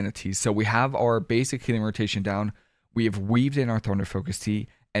Mana Teas. So we have our basic healing rotation down. We have weaved in our Thunder Focus Tea,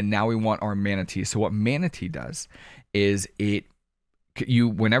 and now we want our Mana Tea. So what Mana Tea does is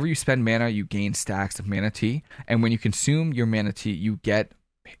whenever you spend mana, you gain stacks of Mana Tea, and when you consume your Mana Tea, you get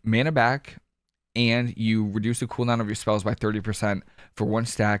mana back, and you reduce the cooldown of your spells by 30% for 1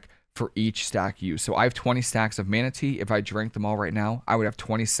 stack for each stack used. So I have 20 stacks of Mana Tea. If I drank them all right now, I would have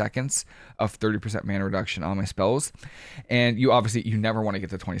 20 seconds of 30% mana reduction on my spells. And you never want to get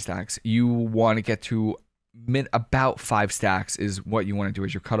to 20 stacks. You want to get to about 5 stacks is what you want to do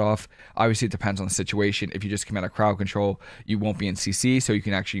as your cutoff. Obviously, it depends on the situation. If you just come out of crowd control, you won't be in CC, so you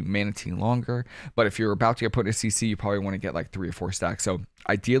can actually Mana Tea longer. But if you're about to get put in CC, you probably want to get like 3 or 4 stacks. So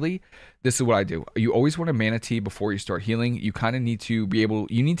ideally, this is what I do. You always want a Mana Tea before you start healing. You kind of need to be able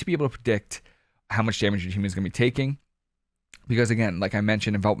to predict how much damage your team is going to be taking. Because again, like I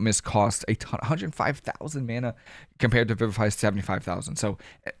mentioned, Envelop Mist costs a ton, 105,000 mana compared to Vivify's 75,000. So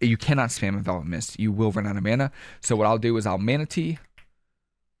you cannot spam Envelop Mist. You will run out of mana. So what I'll do is I'll Mana Tea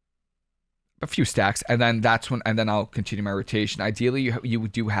a few stacks, and then I'll continue my rotation. Ideally, you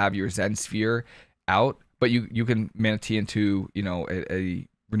do have your Zen Sphere out, but you can Mana Tea into a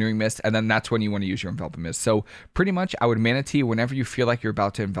Renewing Mist, and then that's when you want to use your Enveloping Mist. So pretty much I would Mana Tea whenever you feel like you're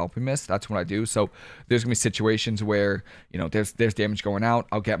about to Enveloping Mist. That's what I do. So there's gonna be situations where, you know, there's damage going out.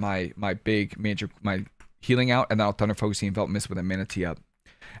 I'll get my healing out, and then I'll Thunder Focus the Enveloping Mist with a Mana Tea up.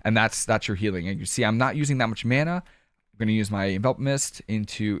 And that's your healing. And you see I'm not using that much mana. I'm going to use my Enveloping Mist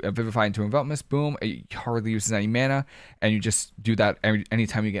into Vivify into Enveloping Mist. Boom. It hardly uses any mana. And you just do that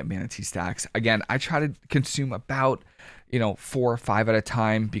anytime you get Mana Tea stacks. Again, I try to consume about, you know, 4 or 5 at a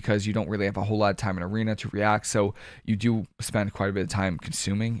time because you don't really have a whole lot of time in arena to react. So you do spend quite a bit of time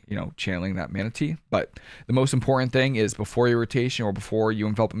consuming, you know, channeling that Mana Tea. But the most important thing is before your rotation or before you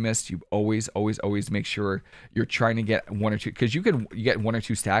Enveloping Mist, you always make sure you're trying to get 1 or 2, because you get 1 or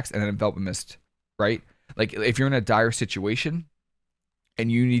 2 stacks and then Enveloping Mist, right? Like if you're in a dire situation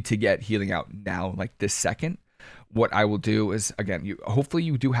and you need to get healing out now, like this second, what I will do is, again, hopefully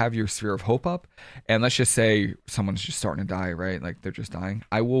you do have your Sphere of Hope up, and let's just say someone's just starting to die, right? Like they're just dying.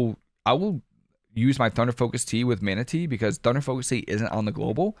 I will use my Thunder Focus Tea with Mana Tea, because Thunder Focus Tea isn't on the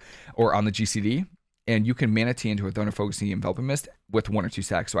global or on the GCD, and you can Mana Tea into a Thunder Focus Tea Enveloping Mist with 1 or 2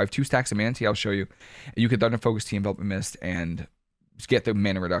 stacks. So I have 2 stacks of Mana Tea. I'll show you. You can Thunder Focus Tea Enveloping Mist and get the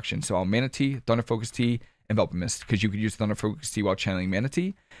mana reduction. So I'll Mana Tea, Thunder Focus Tea, Enveloping Mist, because you could use Thunder Focus Tea while channeling Mana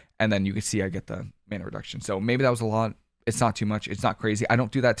Tea, and then you can see I get the mana reduction. So maybe that was a lot. It's not too much. It's not crazy. I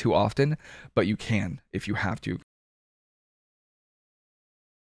don't do that too often, but you can if you have to.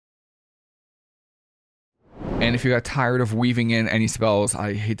 And if you got tired of weaving in any spells,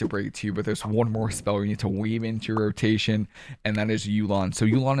 I hate to break it to you, but there's one more spell you need to weave into your rotation, and that is Yu'lon. So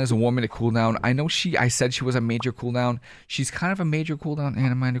Yu'lon is a 1-minute cooldown. I know I said she was a major cooldown. She's kind of a major cooldown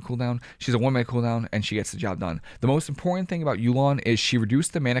and a minor cooldown. She's a 1-minute cooldown, and she gets the job done. The most important thing about Yu'lon is she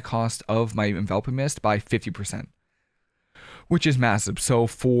reduced the mana cost of my Enveloping Mist by 50%. Which is massive. So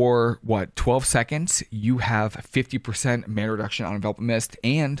for, what, 12 seconds, you have 50% mana reduction on Enveloping Mist,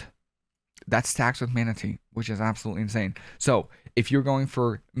 and that stacks with Mana Tea, which is absolutely insane. So if you're going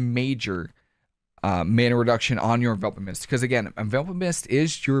for major mana reduction on your Enveloping Mist, because again, Enveloping Mist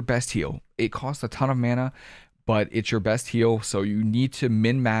is your best heal. It costs a ton of mana, but it's your best heal. So you need to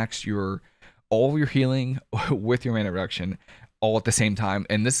min-max all of your healing with your mana reduction all at the same time.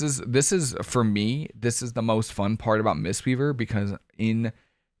 And this is for me, this is the most fun part about Mistweaver, because in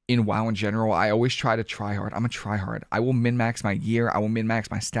WoW in general, I always try hard. I'm a try hard. I will min-max my gear. I will min-max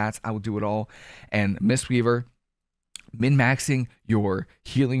my stats. I will do it all. And Mistweaver, min-maxing your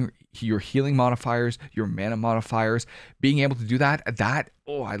healing modifiers, your mana modifiers, being able to do that,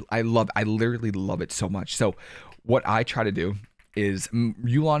 I literally love it so much. So what I try to do is,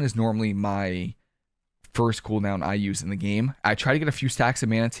 Yu'lon is normally my first cooldown I use in the game. I try to get a few stacks of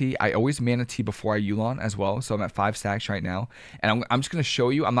Mana Tea. I always Mana Tea before I Yu'lon as well. So I'm at 5 stacks right now. And I'm just going to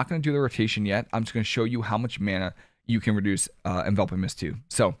show you, I'm not going to do the rotation yet. I'm just going to show you how much mana you can reduce Enveloping Mist to.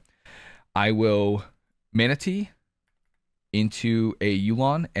 So I will Mana Tea into a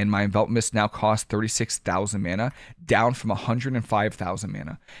Yu'lon, and my Enveloping Mist now costs 36,000 mana, down from 105,000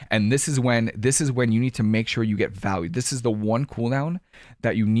 mana. And this is when you need to make sure you get value. This is the one cooldown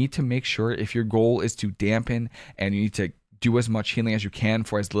that you need to make sure, if your goal is to dampen and you need to do as much healing as you can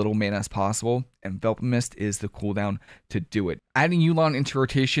for as little mana as possible, Enveloping Mist is the cooldown to do it. Adding Yu'lon into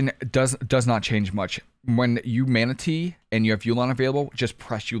rotation does not change much. When you Mana Tea and you have Yu'lon available, just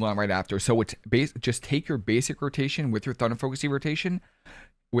press Yu'lon right after. So it's just take your basic rotation with your Thunder Focus Tea rotation,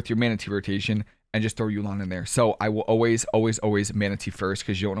 with your Mana Tea rotation, and just throw Yu'lon in there. So I will always Mana Tea first,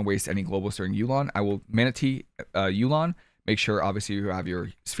 because you don't want to waste any globals during Yu'lon. I will Mana Tea Yu'lon. Make sure, obviously, you have your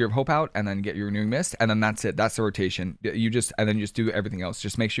Sphere of Hope out, and then get your Renewing Mist, and then that's it. That's the rotation. And then you just do everything else.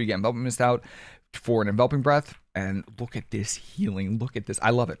 Just make sure you get Enveloping Mist out for an Enveloping Breath, and look at this healing. Look at this. I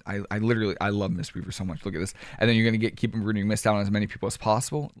love it. I love Mistweaver so much. Look at this. And then you're going to keep Renewing Mist out on as many people as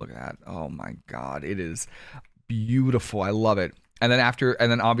possible. Look at that. Oh my God. It is beautiful. I love it. And then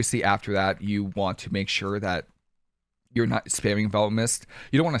obviously after that, you want to make sure that you're not spamming Enveloping Mist.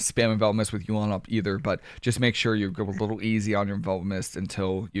 You don't want to spam Enveloping Mist with Yu'lon up either, but just make sure you go a little easy on your Enveloping Mist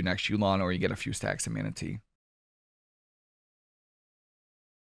until you next Yu'lon, or you get a few stacks of Mana Tea.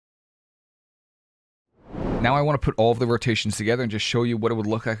 Now I want to put all of the rotations together and just show you what it would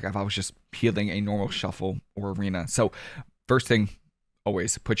look like if I was just healing a normal shuffle or arena. So first thing,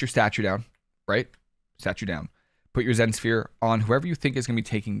 always put your statue down, right? Statue down. Put your Zen Sphere on whoever you think is going to be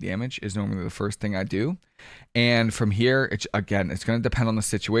taking damage is normally the first thing I do. And from here, it's going to depend on the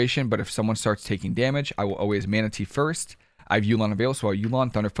situation, but if someone starts taking damage, I will always Mana Tea first. I have Yu'lon available, so I'll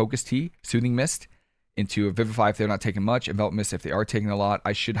Yu'lon, Thunder Focus Tea, Soothing Mist, into a Vivify if they're not taking much, Envelop Mist if they are taking a lot.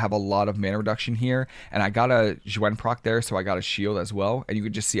 I should have a lot of mana reduction here, and I got a Jwen proc there, so I got a shield as well, and you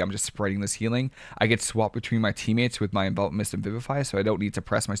can just see I'm just spreading this healing. I get swapped between my teammates with my Envelop Mist and Vivify, so I don't need to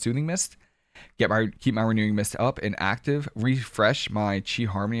press my Soothing Mist. Keep my Renewing Mist up and active, refresh my Chi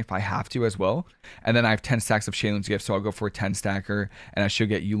Harmony if I have to as well, and then I have 10 stacks of Shaylin's Gift, so I'll go for a 10 stacker, and I should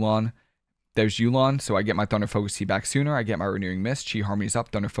get Yulon. There's Yulon, so I get my Thunder Focus Tea back sooner. I get my Renewing Mist, Chi Harmony's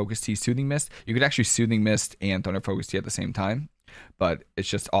up, Thunder Focus Tea, Soothing Mist. You could actually Soothing Mist and Thunder Focus Tea at the same time, but it's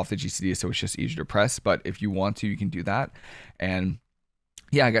just off the GCD, so it's just easier to press. But if you want to, you can do that. And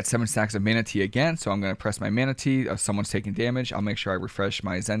yeah, I got 7 stacks of Mana Tea again, so I'm going to press my Mana Tea. If someone's taking damage, I'll make sure I refresh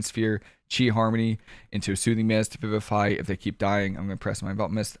my Zen Sphere, Chi Harmony into a Soothing Mist, Vivify. If they keep dying, I'm going to press my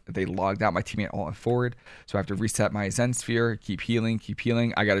Envelop Mist. They logged out my teammate all forward, so I have to reset my Zen Sphere, keep healing, keep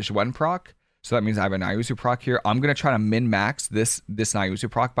healing. I got a Jwen proc. So that means I have a Nayuzu proc here. I'm going to try to min-max this Nayuzu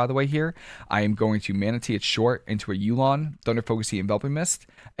proc, by the way, here. I am going to Mana Tea it short into a Yulon, Thunder Focus Tea, Enveloping Mist.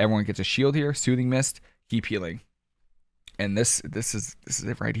 Everyone gets a shield here, Soothing Mist, keep healing. And this is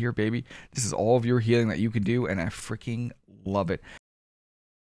it right here, baby. This is all of your healing that you can do, and I freaking love it.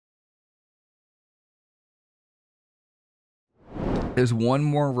 There's one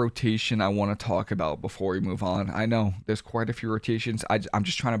more rotation I want to talk about before we move on. I know there's quite a few rotations. I'm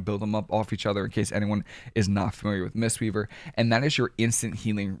just trying to build them up off each other in case anyone is not familiar with Mistweaver, and that is your instant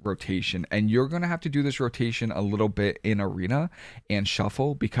healing rotation. And you're going to have to do this rotation a little bit in Arena and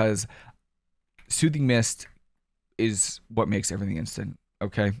Shuffle, because Soothing Mist is what makes everything instant,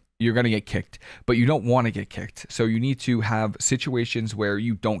 okay? You're going to get kicked, but you don't want to get kicked. So you need to have situations where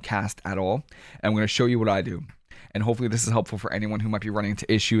you don't cast at all. And I'm going to show you what I do. And hopefully this is helpful for anyone who might be running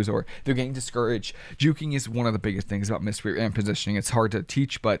into issues or they're getting discouraged. Juking is one of the biggest things about Mistweaver and positioning. It's hard to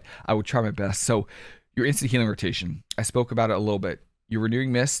teach, but I would try my best. So your instant healing rotation, I spoke about it a little bit. Your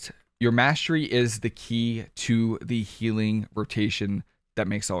Renewing Mist, your mastery is the key to the healing rotation that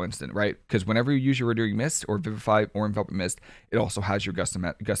makes all instant, right? Because whenever you use your Renewing Mist or Vivify or Enveloping Mist, it also has your Gust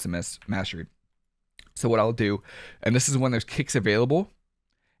of Mist mastery. So what I'll do, and this is when there's kicks available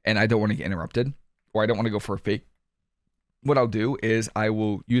and I don't want to get interrupted, or I don't want to go for a fake, what I'll do is I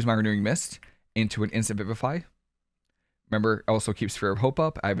will use my Renewing Mist into an instant Vivify. Remember, I also keep Sphere of Hope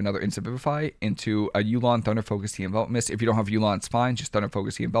up. I have another instant Vivify into a Yulon, Thunder Focus Tea, Envelop Mist. If you don't have Yulon, it's fine. Just Thunder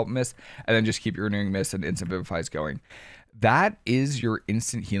Focus Tea, Envelop Mist, and then just keep your Renewing Mist and instant Vivifies going. That is your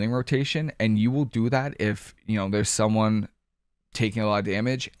instant healing rotation, and you will do that if, you know, there's someone taking a lot of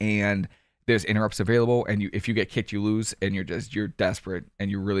damage and there's interrupts available, and if you get kicked, you lose, and you're desperate and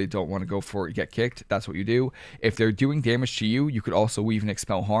you really don't want to go for it, get kicked. That's what you do. If they're doing damage to you, you could also weave and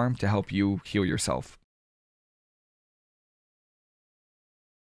expel harm to help you heal yourself.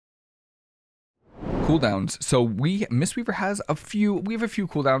 Cooldowns. So Mistweaver has a few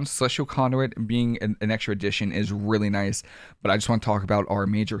cooldowns. Celestial Conduit being an extra addition is really nice, but I just want to talk about our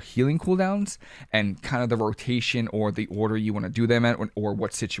major healing cooldowns and kind of the rotation or the order you want to do them at, or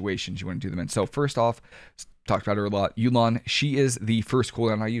what situations you want to do them in. So first off, talked about her a lot, Yulon, she is the first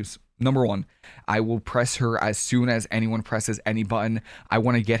cooldown I use. Number one, I will press her as soon as anyone presses any button. I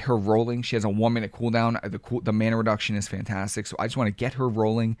want to get her rolling. She has a 1-minute cooldown. The mana reduction is fantastic, so I just want to get her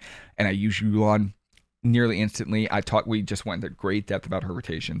rolling, and I use Yulon nearly instantly. We just went into great depth about her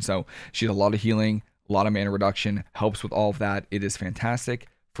rotation. So she has a lot of healing, a lot of mana reduction, helps with all of that. It is fantastic.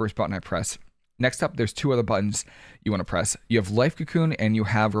 First button I press. Next up, there's 2 other buttons you want to press. You have Life Cocoon and you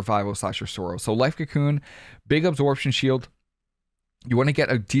have Revival / Restore. So Life Cocoon, big absorption shield. You want to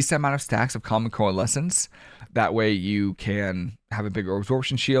get a decent amount of stacks of Common Coalescence. That way you can have a bigger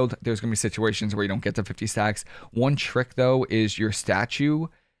absorption shield. There's going to be situations where you don't get to 50 stacks. One trick though is your statue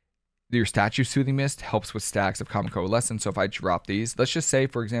Soothing Mist helps with stacks of Common Coalescence. So if I drop these, let's just say,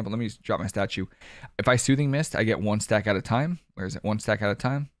 for example, let me drop my statue. If I Soothing Mist, I get 1 stack at a time. Where is it? 1 stack at a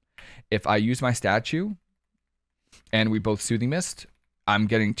time. If I use my statue and we both Soothing Mist, I'm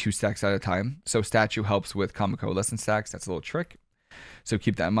getting 2 stacks at a time. So statue helps with Common Coalescence stacks. That's a little trick. So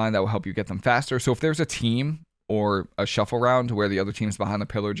keep that in mind. That will help you get them faster. So if there's a team or a shuffle round where the other team's behind the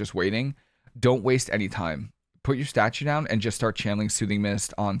pillar just waiting, don't waste any time. Put your statue down and just start channeling Soothing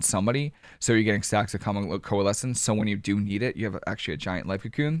Mist on somebody, so you're getting stacks of Common Coalescence, so when you do need it, you have actually a giant Life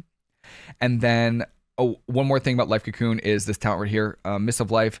Cocoon. And then, one more thing about Life Cocoon is this talent right here, Mist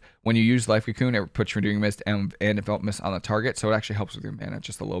of Life. When you use Life Cocoon, it puts Renewing Mist and Envelop Mist on the target, so it actually helps with your mana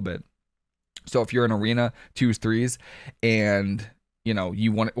just a little bit. So if you're in Arena 2s, 3s, and you know,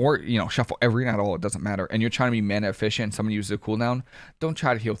 you want, or you know, shuffle Arena at all, it doesn't matter, and you're trying to be mana efficient and someone uses a cooldown, don't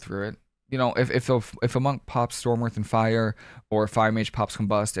try to heal through it. You know, if a monk pops Stormworth and Fire, or a Fire Mage pops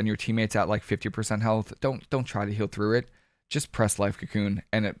Combust, and your teammate's at like 50% health, don't try to heal through it. Just press Life Cocoon,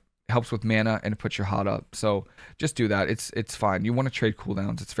 and it helps with mana and it puts your hot up. So just do that. It's fine. You want to trade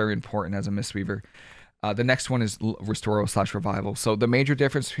cooldowns. It's very important as a Mistweaver. The next one is Restoral/Revival. So the major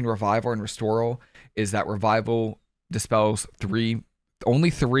difference between Revival and Restoral is that Revival dispels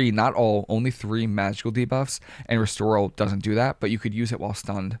only three, not all, only three magical debuffs, and Restoral doesn't do that, but you could use it while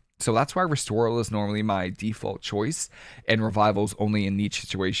stunned. So that's why Restoral is normally my default choice, and Revival's only in niche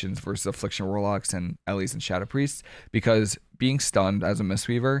situations versus Affliction Warlocks and Ellies and Shadow Priests, because being stunned as a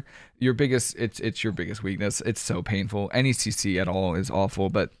Mistweaver, it's your biggest weakness. It's so painful. Any CC at all is awful,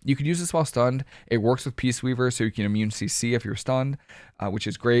 but you could use this while stunned. It works with Peace Weaver, so you can immune CC if you're stunned, which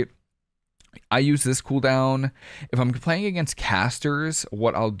is great. I use this cooldown. If I'm playing against casters,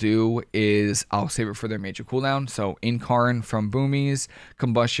 what I'll do is I'll save it for their major cooldown. So Incarn from Boomies,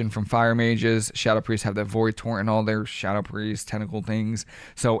 Combustion from Fire Mages, Shadow Priests have that Void Torrent and all their Shadow Priest tentacle things.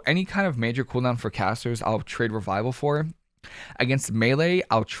 So any kind of major cooldown for casters, I'll trade Revival for. Against melee,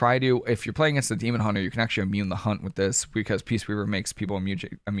 I'll try to, if you're playing against the Demon Hunter, you can actually immune the hunt with this, because Peace Weaver makes people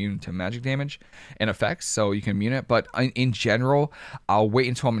immune to magic damage and effects, so you can immune it. But in general, I'll wait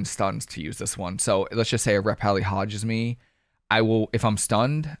until I'm in stuns to use this one. So let's just say a Rep Halley Hodges me. If I'm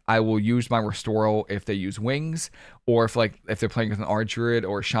stunned, I will use my Restoral if they use wings, or if they're playing with an Ardruid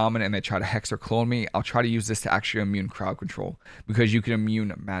or a Shaman and they try to Hex or Clone me, I'll try to use this to actually immune crowd control, because you can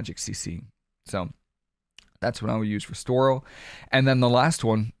immune magic CC. So that's when I would use Restoral. And then the last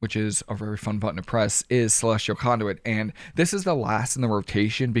one, which is a very fun button to press, is Celestial Conduit. And this is the last in the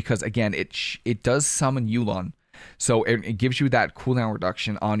rotation because, again, it does summon Yulon. So it gives you that cooldown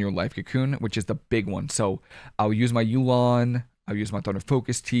reduction on your Life Cocoon, which is the big one. So I'll use my Yulon, I'll use my Thunder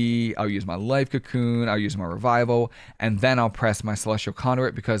Focus Tea, I'll use my Life Cocoon, I'll use my Revival, and then I'll press my Celestial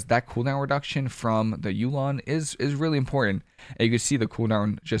Conduit, because that cooldown reduction from the Yulon is really important. And you can see the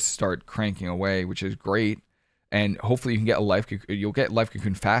cooldown just start cranking away, which is great. And hopefully you can get you'll get Life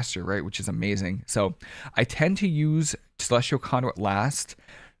Cocoon faster, right? Which is amazing. So I tend to use Celestial Conduit last.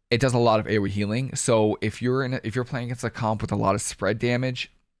 It does a lot of AoE healing. So if you're playing against a comp with a lot of spread damage,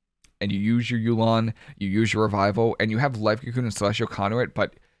 and you use your Yulon, you use your Revival, and you have Life Cocoon and Celestial Conduit,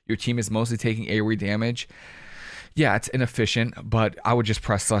 but your team is mostly taking AoE damage, yeah, it's inefficient, but I would just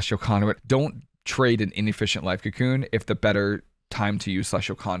press Celestial Conduit. Don't trade an inefficient Life Cocoon if the better time to use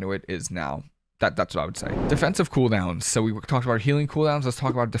Celestial Conduit is now. That's what I would say. Defensive cooldowns. So we talked about healing cooldowns. Let's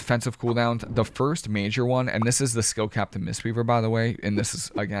talk about defensive cooldowns. The first major one, and this is the skill cap to Mistweaver, by the way, and this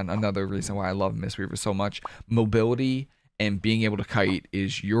is, again, another reason why I love Mistweaver so much. Mobility and being able to kite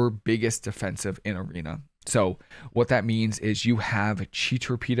is your biggest defensive in Arena. So what that means is you have Chi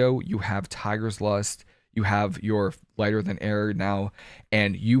Torpedo, you have Tiger's Lust, you have your Lighter Than Air now,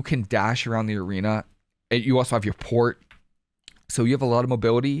 and you can dash around the arena. And you also have your port. So you have a lot of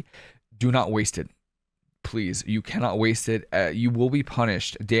mobility. Do not waste it, please. You cannot waste it. You will be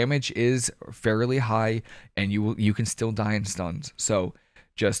punished. Damage is fairly high, and you can still die in stuns. So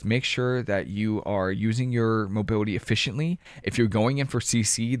just make sure that you are using your mobility efficiently. If you're going in for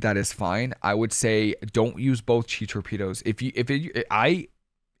CC, that is fine. I would say don't use both Chi Torpedoes. If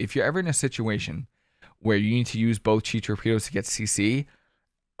you're ever in a situation where you need to use both Chi Torpedoes to get CC,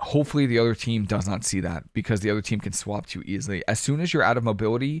 hopefully the other team does not see that, because the other team can swap too easily. As soon as you're out of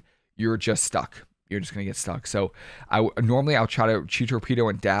mobility, you're just stuck. You're just going to get stuck. So normally I'll try to Chi Torpedo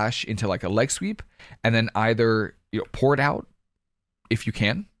and dash into like a leg sweep, and then either port out if you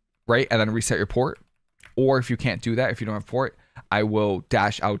can, right? And then reset your port. Or if you can't do that, if you don't have port, I will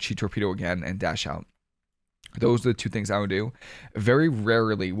dash out Chi Torpedo again and dash out. Those are the two things I would do. Very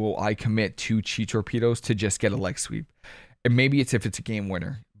rarely will I commit 2 Chi Torpedoes to just get a leg sweep. And maybe it's if it's a game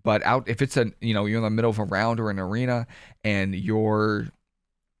winner. But if it's you're in the middle of a round or an arena and you're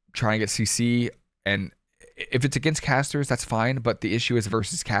trying to get CC, and if it's against casters, that's fine, but the issue is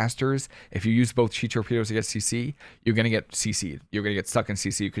versus casters. If you use both Chi Torpedoes to get CC, you're going to get CC'd. You're going to get stuck in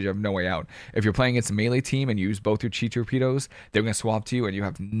CC because you have no way out. If you're playing against a melee team and you use both your Chi Torpedoes, they're going to swap to you and you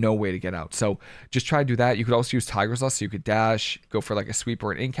have no way to get out. So just try to do that. You could also use Tiger's Lust, so you could dash, go for like a sweep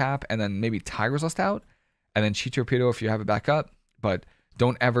or an in-cap, and then maybe Tiger's Lust out, and then Chi Torpedo if you have it back up. But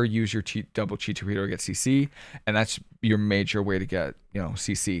don't ever use your double Chi Torpedo to get CC, and that's your major way to get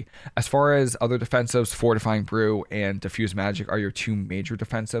CC. As far as other defensives, Fortifying Brew and Diffuse Magic are your 2 major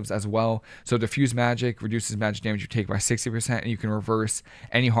defensives as well. So Diffuse Magic reduces magic damage you take by 60%, and you can reverse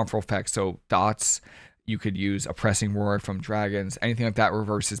any harmful effects. So dots, you could use Oppressing Roar from dragons, anything like that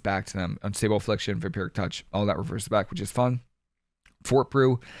reverses back to them. Unstable Affliction, Vampiric Touch, all that reverses back, which is fun. Fort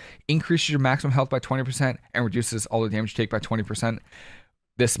Brew increases your maximum health by 20% and reduces all the damage you take by 20%.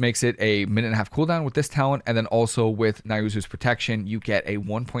 This makes it a minute and a half cooldown with this talent, and then also with Nayuzu's protection, you get a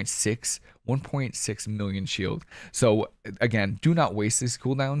 1.6 million shield. So again, do not waste these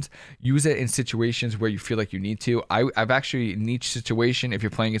cooldowns. Use it in situations where you feel like you need to. I've actually, in each situation, if you're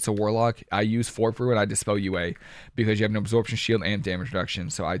playing against a warlock, I use Fort Brew and I dispel UA because you have an absorption shield and damage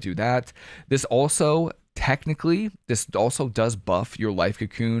reduction. So I do that. This also technically, this also does buff your life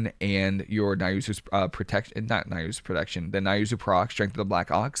cocoon and your Nayuzu's protection, not Nayuzu's protection, the Nayuzu proc, Strength of the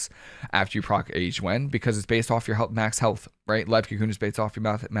Black Ox, after you proc Age When, because it's based off your health, max health, right? Life cocoon is based off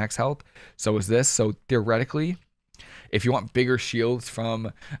your max health. So is this. So theoretically, if you want bigger shields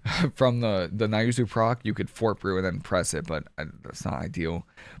from the Nayuzu proc, you could Fort Brew and then press it, but that's not ideal.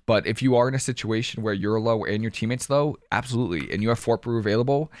 But if you are in a situation where you're low and your teammate's low, absolutely, and you have Fort Brew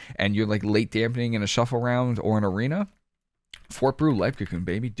available, and you're like late dampening in a shuffle round or an arena, Fort Brew Life Cocoon,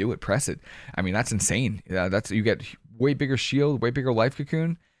 baby, do it, press it. I mean, that's insane. That's, you get way bigger shield, way bigger Life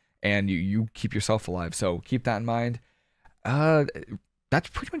Cocoon, and you keep yourself alive. So keep that in mind. That's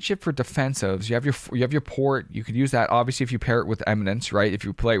pretty much it for defensives. You have your port. You could use that. Obviously, if you pair it with Eminence, right? If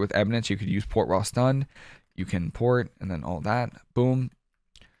you play it with Eminence, you could use port while stunned. You can port and then all that. Boom.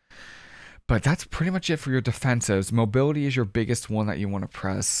 But that's pretty much it for your defensives. Mobility is your biggest one that you want to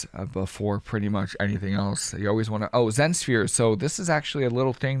press before pretty much anything else. You always want to... Oh, Zen Sphere. So this is actually a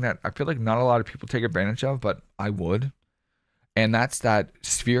little thing that I feel like not a lot of people take advantage of, but I would. And that's that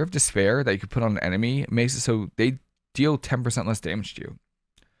Sphere of Despair that you could put on an enemy. It makes it so they deal 10% less damage to you,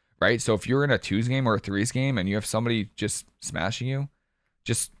 right? So if you're in a 2s game or a 3s game and you have somebody just smashing you,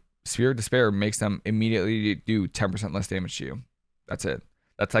 just Sphere of Despair makes them immediately do 10% less damage to you. That's it.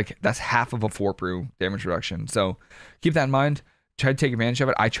 That's half of a Fort Brew damage reduction. So keep that in mind. Try to take advantage of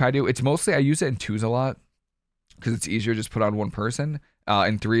it. It's mostly, I use it in 2s a lot because it's easier to just put on one person.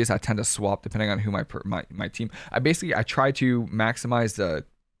 In 3s, I tend to swap depending on who my team. I try to maximize the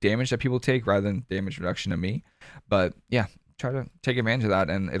damage that people take rather than damage reduction to me. But yeah, try to take advantage of that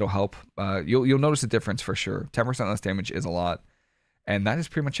and it'll help. You'll notice a difference for sure. 10% less damage is a lot. And that is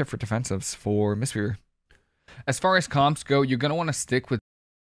pretty much it for defensives for Mistweaver. As far as comps go, you're going to want to stick with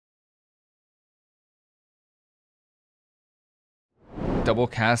double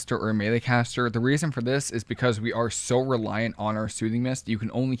caster or melee caster. The reason for this is because we are so reliant on our Soothing Mist. You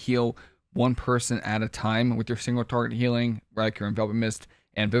can only heal one person at a time with your single target healing, like your Enveloping Mist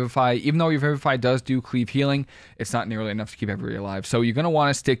and Vivify. Even though your Vivify does do cleave healing, it's not nearly enough to keep everybody alive. So you're going to want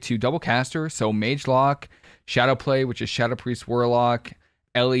to stick to double caster, so Mage Lock, Shadow Play, which is Shadow Priest Warlock,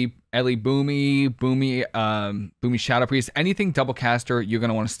 Ellie Boomy Shadow Priest, anything double caster you're going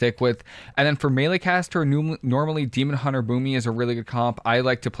to want to stick with. And then for melee caster, normally Demon Hunter Boomy is a really good comp. I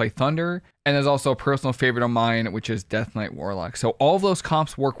like to play Thunder, and there's also a personal favorite of mine, which is Death Knight Warlock. So all of those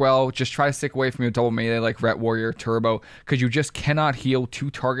comps work well. Just try to stick away from your double melee like Ret Warrior, Turbo, because you just cannot heal 2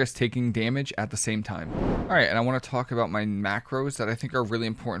 targets taking damage at the same time. All right, and I want to talk about my macros that I think are really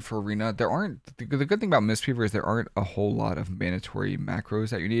important for Arena. The good thing about Mistweaver is there aren't a whole lot of mandatory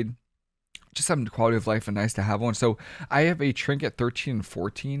macros that you need. Just some quality of life and nice to have one. So I have a Trinket 13 and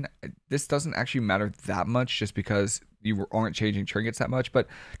 14. This doesn't actually matter that much just because you aren't changing trinkets that much. But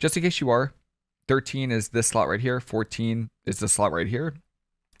just in case you are, 13 is this slot right here. 14 is the slot right here.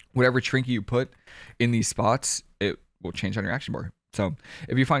 Whatever trinket you put in these spots, it will change on your action bar. So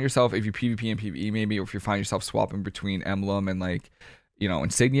if you find yourself, if you PvP and PvE maybe, or if you find yourself swapping between Emblem and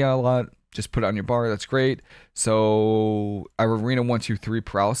Insignia a lot, just put it on your bar. That's great. So I have Arena 1, 2, 3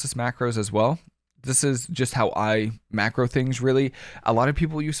 paralysis macros as well. This is just how I macro things, really. A lot of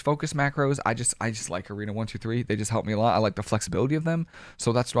people use focus macros. I just like Arena 1, 2, 3. They just help me a lot. I like the flexibility of them.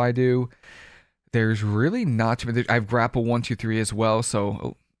 So that's what I do. There's really not too many. I have grapple 1, 2, 3 as well.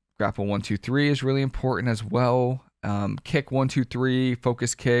 So grapple 1, 2, 3 is really important as well. Kick 1, 2, 3,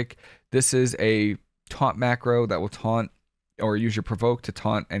 focus kick. This is a taunt macro that will taunt or use your provoke to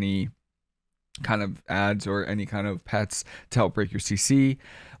taunt any kind of ads or any kind of pets to help break your CC.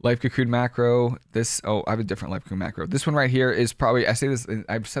 Life Cocoon macro. I have a different Life Cocoon macro. This one right here is probably,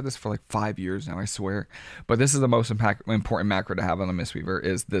 I've said this for like 5 years now, I swear. But this is the most important macro to have on a Mistweaver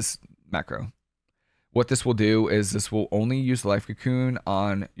is this macro. What this will do is this will only use Life Cocoon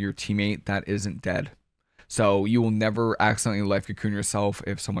on your teammate that isn't dead. So you will never accidentally Life Cocoon yourself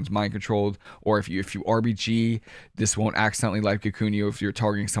if someone's mind controlled, or if you RBG, this won't accidentally Life Cocoon you if you're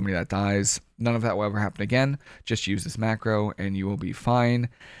targeting somebody that dies. None of that will ever happen again. Just use this macro and you will be fine.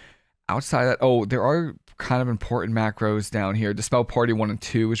 Outside of that, there are kind of important macros down here. Dispel Party 1 and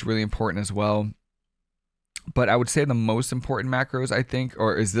 2 is really important as well. But I would say the most important macros, I think,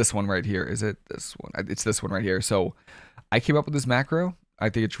 or is this one right here. Is it this one? It's this one right here. So I came up with this macro. I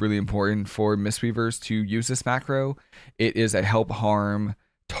think it's really important for Mistweavers to use this macro. It is a help harm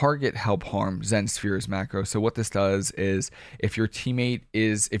target help harm Zen Spheres macro. So what this does is if you're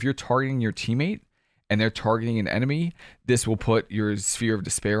targeting your teammate and they're targeting an enemy, this will put your Sphere of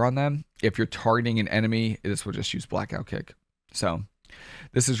Despair on them. If you're targeting an enemy, this will just use Blackout Kick. So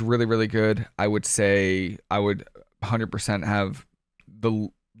this is really, really good. I would say I would 100% have the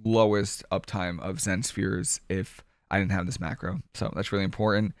lowest uptime of Zen Spheres if I didn't have this macro. So that's really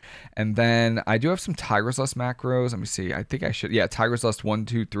important. And then I do have some Tiger's Lust macros. Let me see. I think I should. Yeah, Tiger's Lust 1,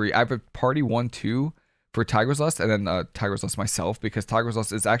 2, 3. I have a party 1, 2 for Tiger's Lust, and then Tiger's Lust myself, because Tiger's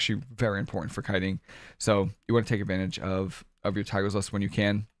Lust is actually very important for kiting. So you want to take advantage of your Tiger's Lust when you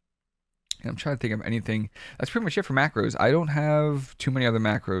can. And I'm trying to think of anything. That's pretty much it for macros. I don't have too many other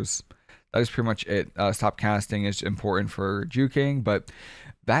macros. That is pretty much it. Stop casting is important for juking, but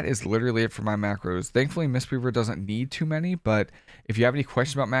that is literally it for my macros. Thankfully, Mistweaver doesn't need too many, but if you have any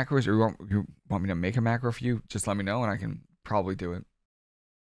questions about macros or you want me to make a macro for you, just let me know and I can probably do it.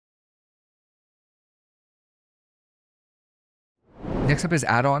 Next up is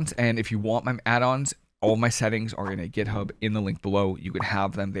add-ons, and if you want my add-ons, all my settings are in a GitHub in the link below. You can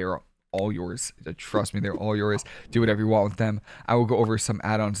have them. They are all yours. Trust me, they're all yours. Do whatever you want with them. I will go over some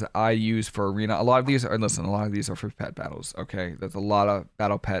add-ons that I use for arena. A lot of these are for pet battles. Okay, there's a lot of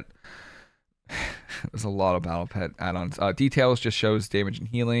battle pet. There's a lot of battle pet add-ons. Details just shows damage and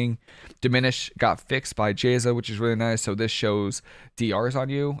healing. Diminish got fixed by Jayza, which is really nice. So this shows DRs on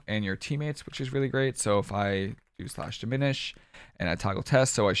you and your teammates, which is really great. So if I do /diminish and I toggle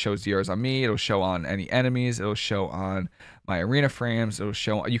test, so it shows DRs on me, it'll show on any enemies, it'll show on my arena frames, it'll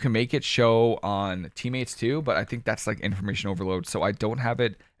show, you can make it show on teammates too, but I think that's like information overload, so I don't have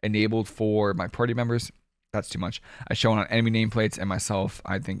it enabled for my party members. That's too much. I show it on enemy nameplates and myself.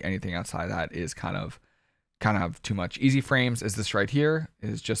 I think anything outside that is kind of too much. Easy frames is this right here,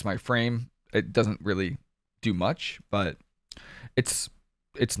 is just my frame. It doesn't really do much, but it's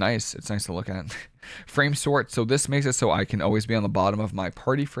nice. It's nice to look at. Frame sort. So this makes it so I can always be on the bottom of my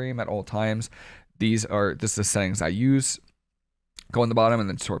party frame at all times. This is the settings I use. Go on the bottom and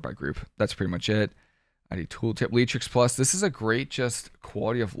then sort by group. That's pretty much it. ID tooltip. Leatrix Plus. This is a great just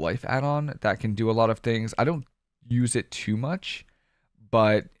quality of life add-on that can do a lot of things. I don't use it too much,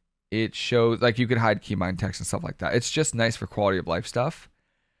 but it shows, like, you could hide keybind text and stuff like that. It's just nice for quality of life stuff.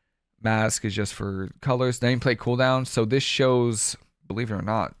 Mask is just for colors. Nameplate cooldowns. So this shows, believe it or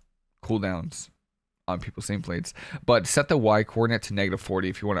not, cooldowns on people's nameplates, but set the Y coordinate to -40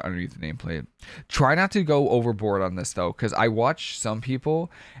 if you want to underneath the nameplate. Try not to go overboard on this though, because I watch some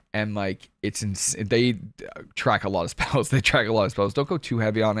people and like they track a lot of spells. They track a lot of spells. Don't go too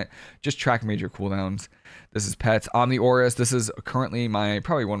heavy on it. Just track major cooldowns. This is pets. Omni Auras. This is currently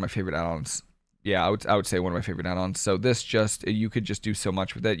probably one of my favorite add-ons. Yeah, I would say one of my favorite add-ons. So this you could just do so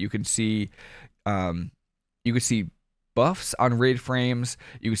much with it. You can see buffs on raid frames.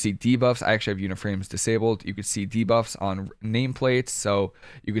 You can see debuffs. I actually have uniframes disabled. You could see debuffs on nameplates. So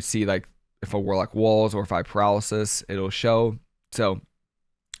you could see like if a warlock walls or if I have paralysis, it'll show. So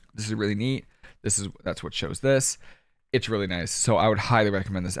this is really neat. That's what shows this. It's really nice. So I would highly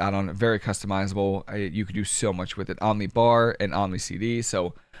recommend this add-on. Very customizable. You could do so much with it. Omni Bar and Omni CD.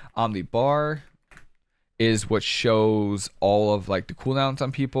 So Omni Bar is what shows all of like the cooldowns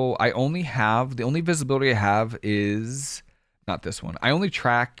on people. The only visibility I have is not this one. I only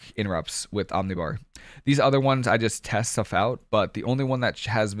track interrupts with Omnibar. These other ones I just test stuff out, but the only one that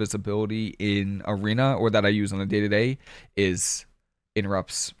has visibility in arena or that I use on a day-to-day is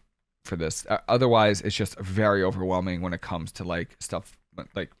interrupts for this. Otherwise, it's just very overwhelming when it comes to like stuff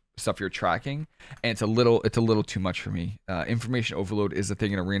you're tracking, and it's a little too much for me. Information overload is a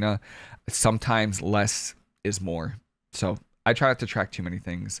thing in arena. Sometimes less is more, so I try not to track too many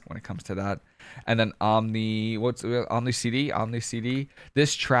things when it comes to that. And then Omni CD.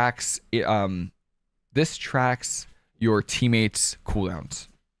 This tracks your teammates cooldowns,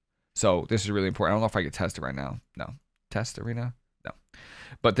 so this is really important. I don't know if I could test it right now. No, test arena, no,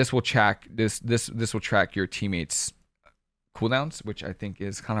 but this will track this will track your teammates cooldowns, which I think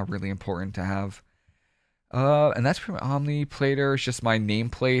is kind of really important to have. And that's from Omni Plater. It's just my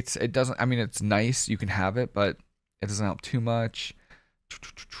nameplates. It doesn't, I mean, it's nice, you can have it, but it doesn't help too much.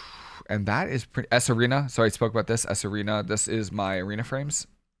 And that is pretty S Arena. So I spoke about this S Arena. This is my arena frames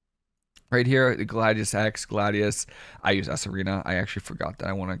right here. The Gladius X, Gladius. I use S Arena. I actually forgot that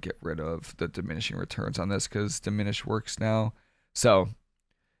I want to get rid of the diminishing returns on this because diminish works now. So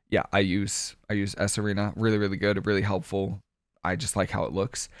yeah, I use S Arena. Really, really good, really helpful. I just like how it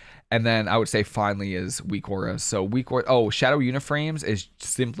looks. And then I would say finally is Weak Aura. So Weak Aura, Shadow Uniframes is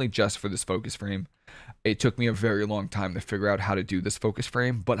simply just for this focus frame. It took me a very long time to figure out how to do this focus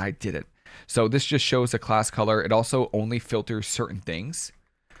frame, but I did it. So this just shows the class color. It also only filters certain things.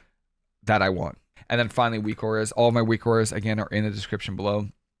 that I want. And then finally, weak auras. All my weak auras, again, are in the description below.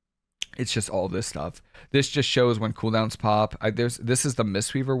 It's just all this stuff. This just shows when cooldowns pop. This is the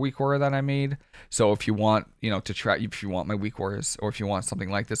Mistweaver weak aura that I made. So if you want, to track, if you want my weak auras, or if you want something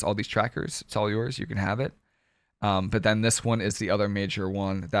like this, all these trackers, it's all yours. You can have it. But then this one is the other major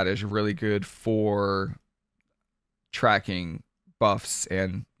one that is really good for tracking buffs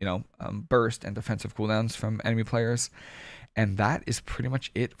and burst and defensive cooldowns from enemy players. And that is pretty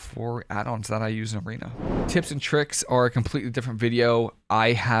much it for add-ons that I use in Arena. Tips and tricks are a completely different video.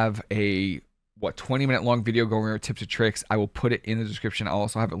 I have a 20-minute long video going over tips and tricks. I will put it in the description. I'll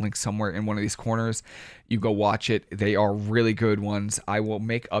also have it linked somewhere in one of these corners. You go watch it. They are really good ones. I will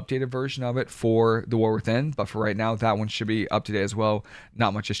make updated version of it for the War Within, but for right now, that one should be up to date as well.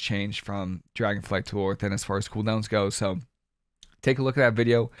 Not much has changed from Dragonflight to War Within as far as cooldowns go. So take a look at that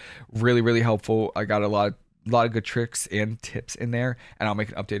video. Really, really helpful. I got a lot of good tricks and tips in there, and I'll make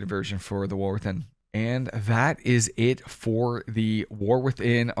an updated version for the War Within. And that is it for the War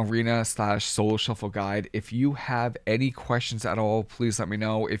Within Arena / Solo Shuffle guide. If you have any questions at all, please let me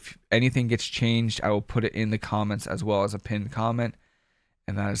know. If anything gets changed, I will put it in the comments as well as a pinned comment.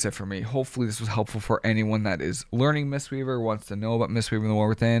 And that is it for me. Hopefully this was helpful for anyone that is learning Mistweaver, wants to know about Mistweaver and the War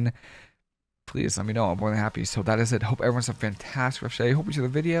Within. Please let me know. I'm more than happy. So that is it. Hope everyone's a fantastic rest of the day. Hope you see the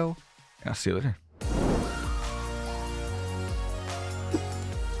video, and I'll see you later.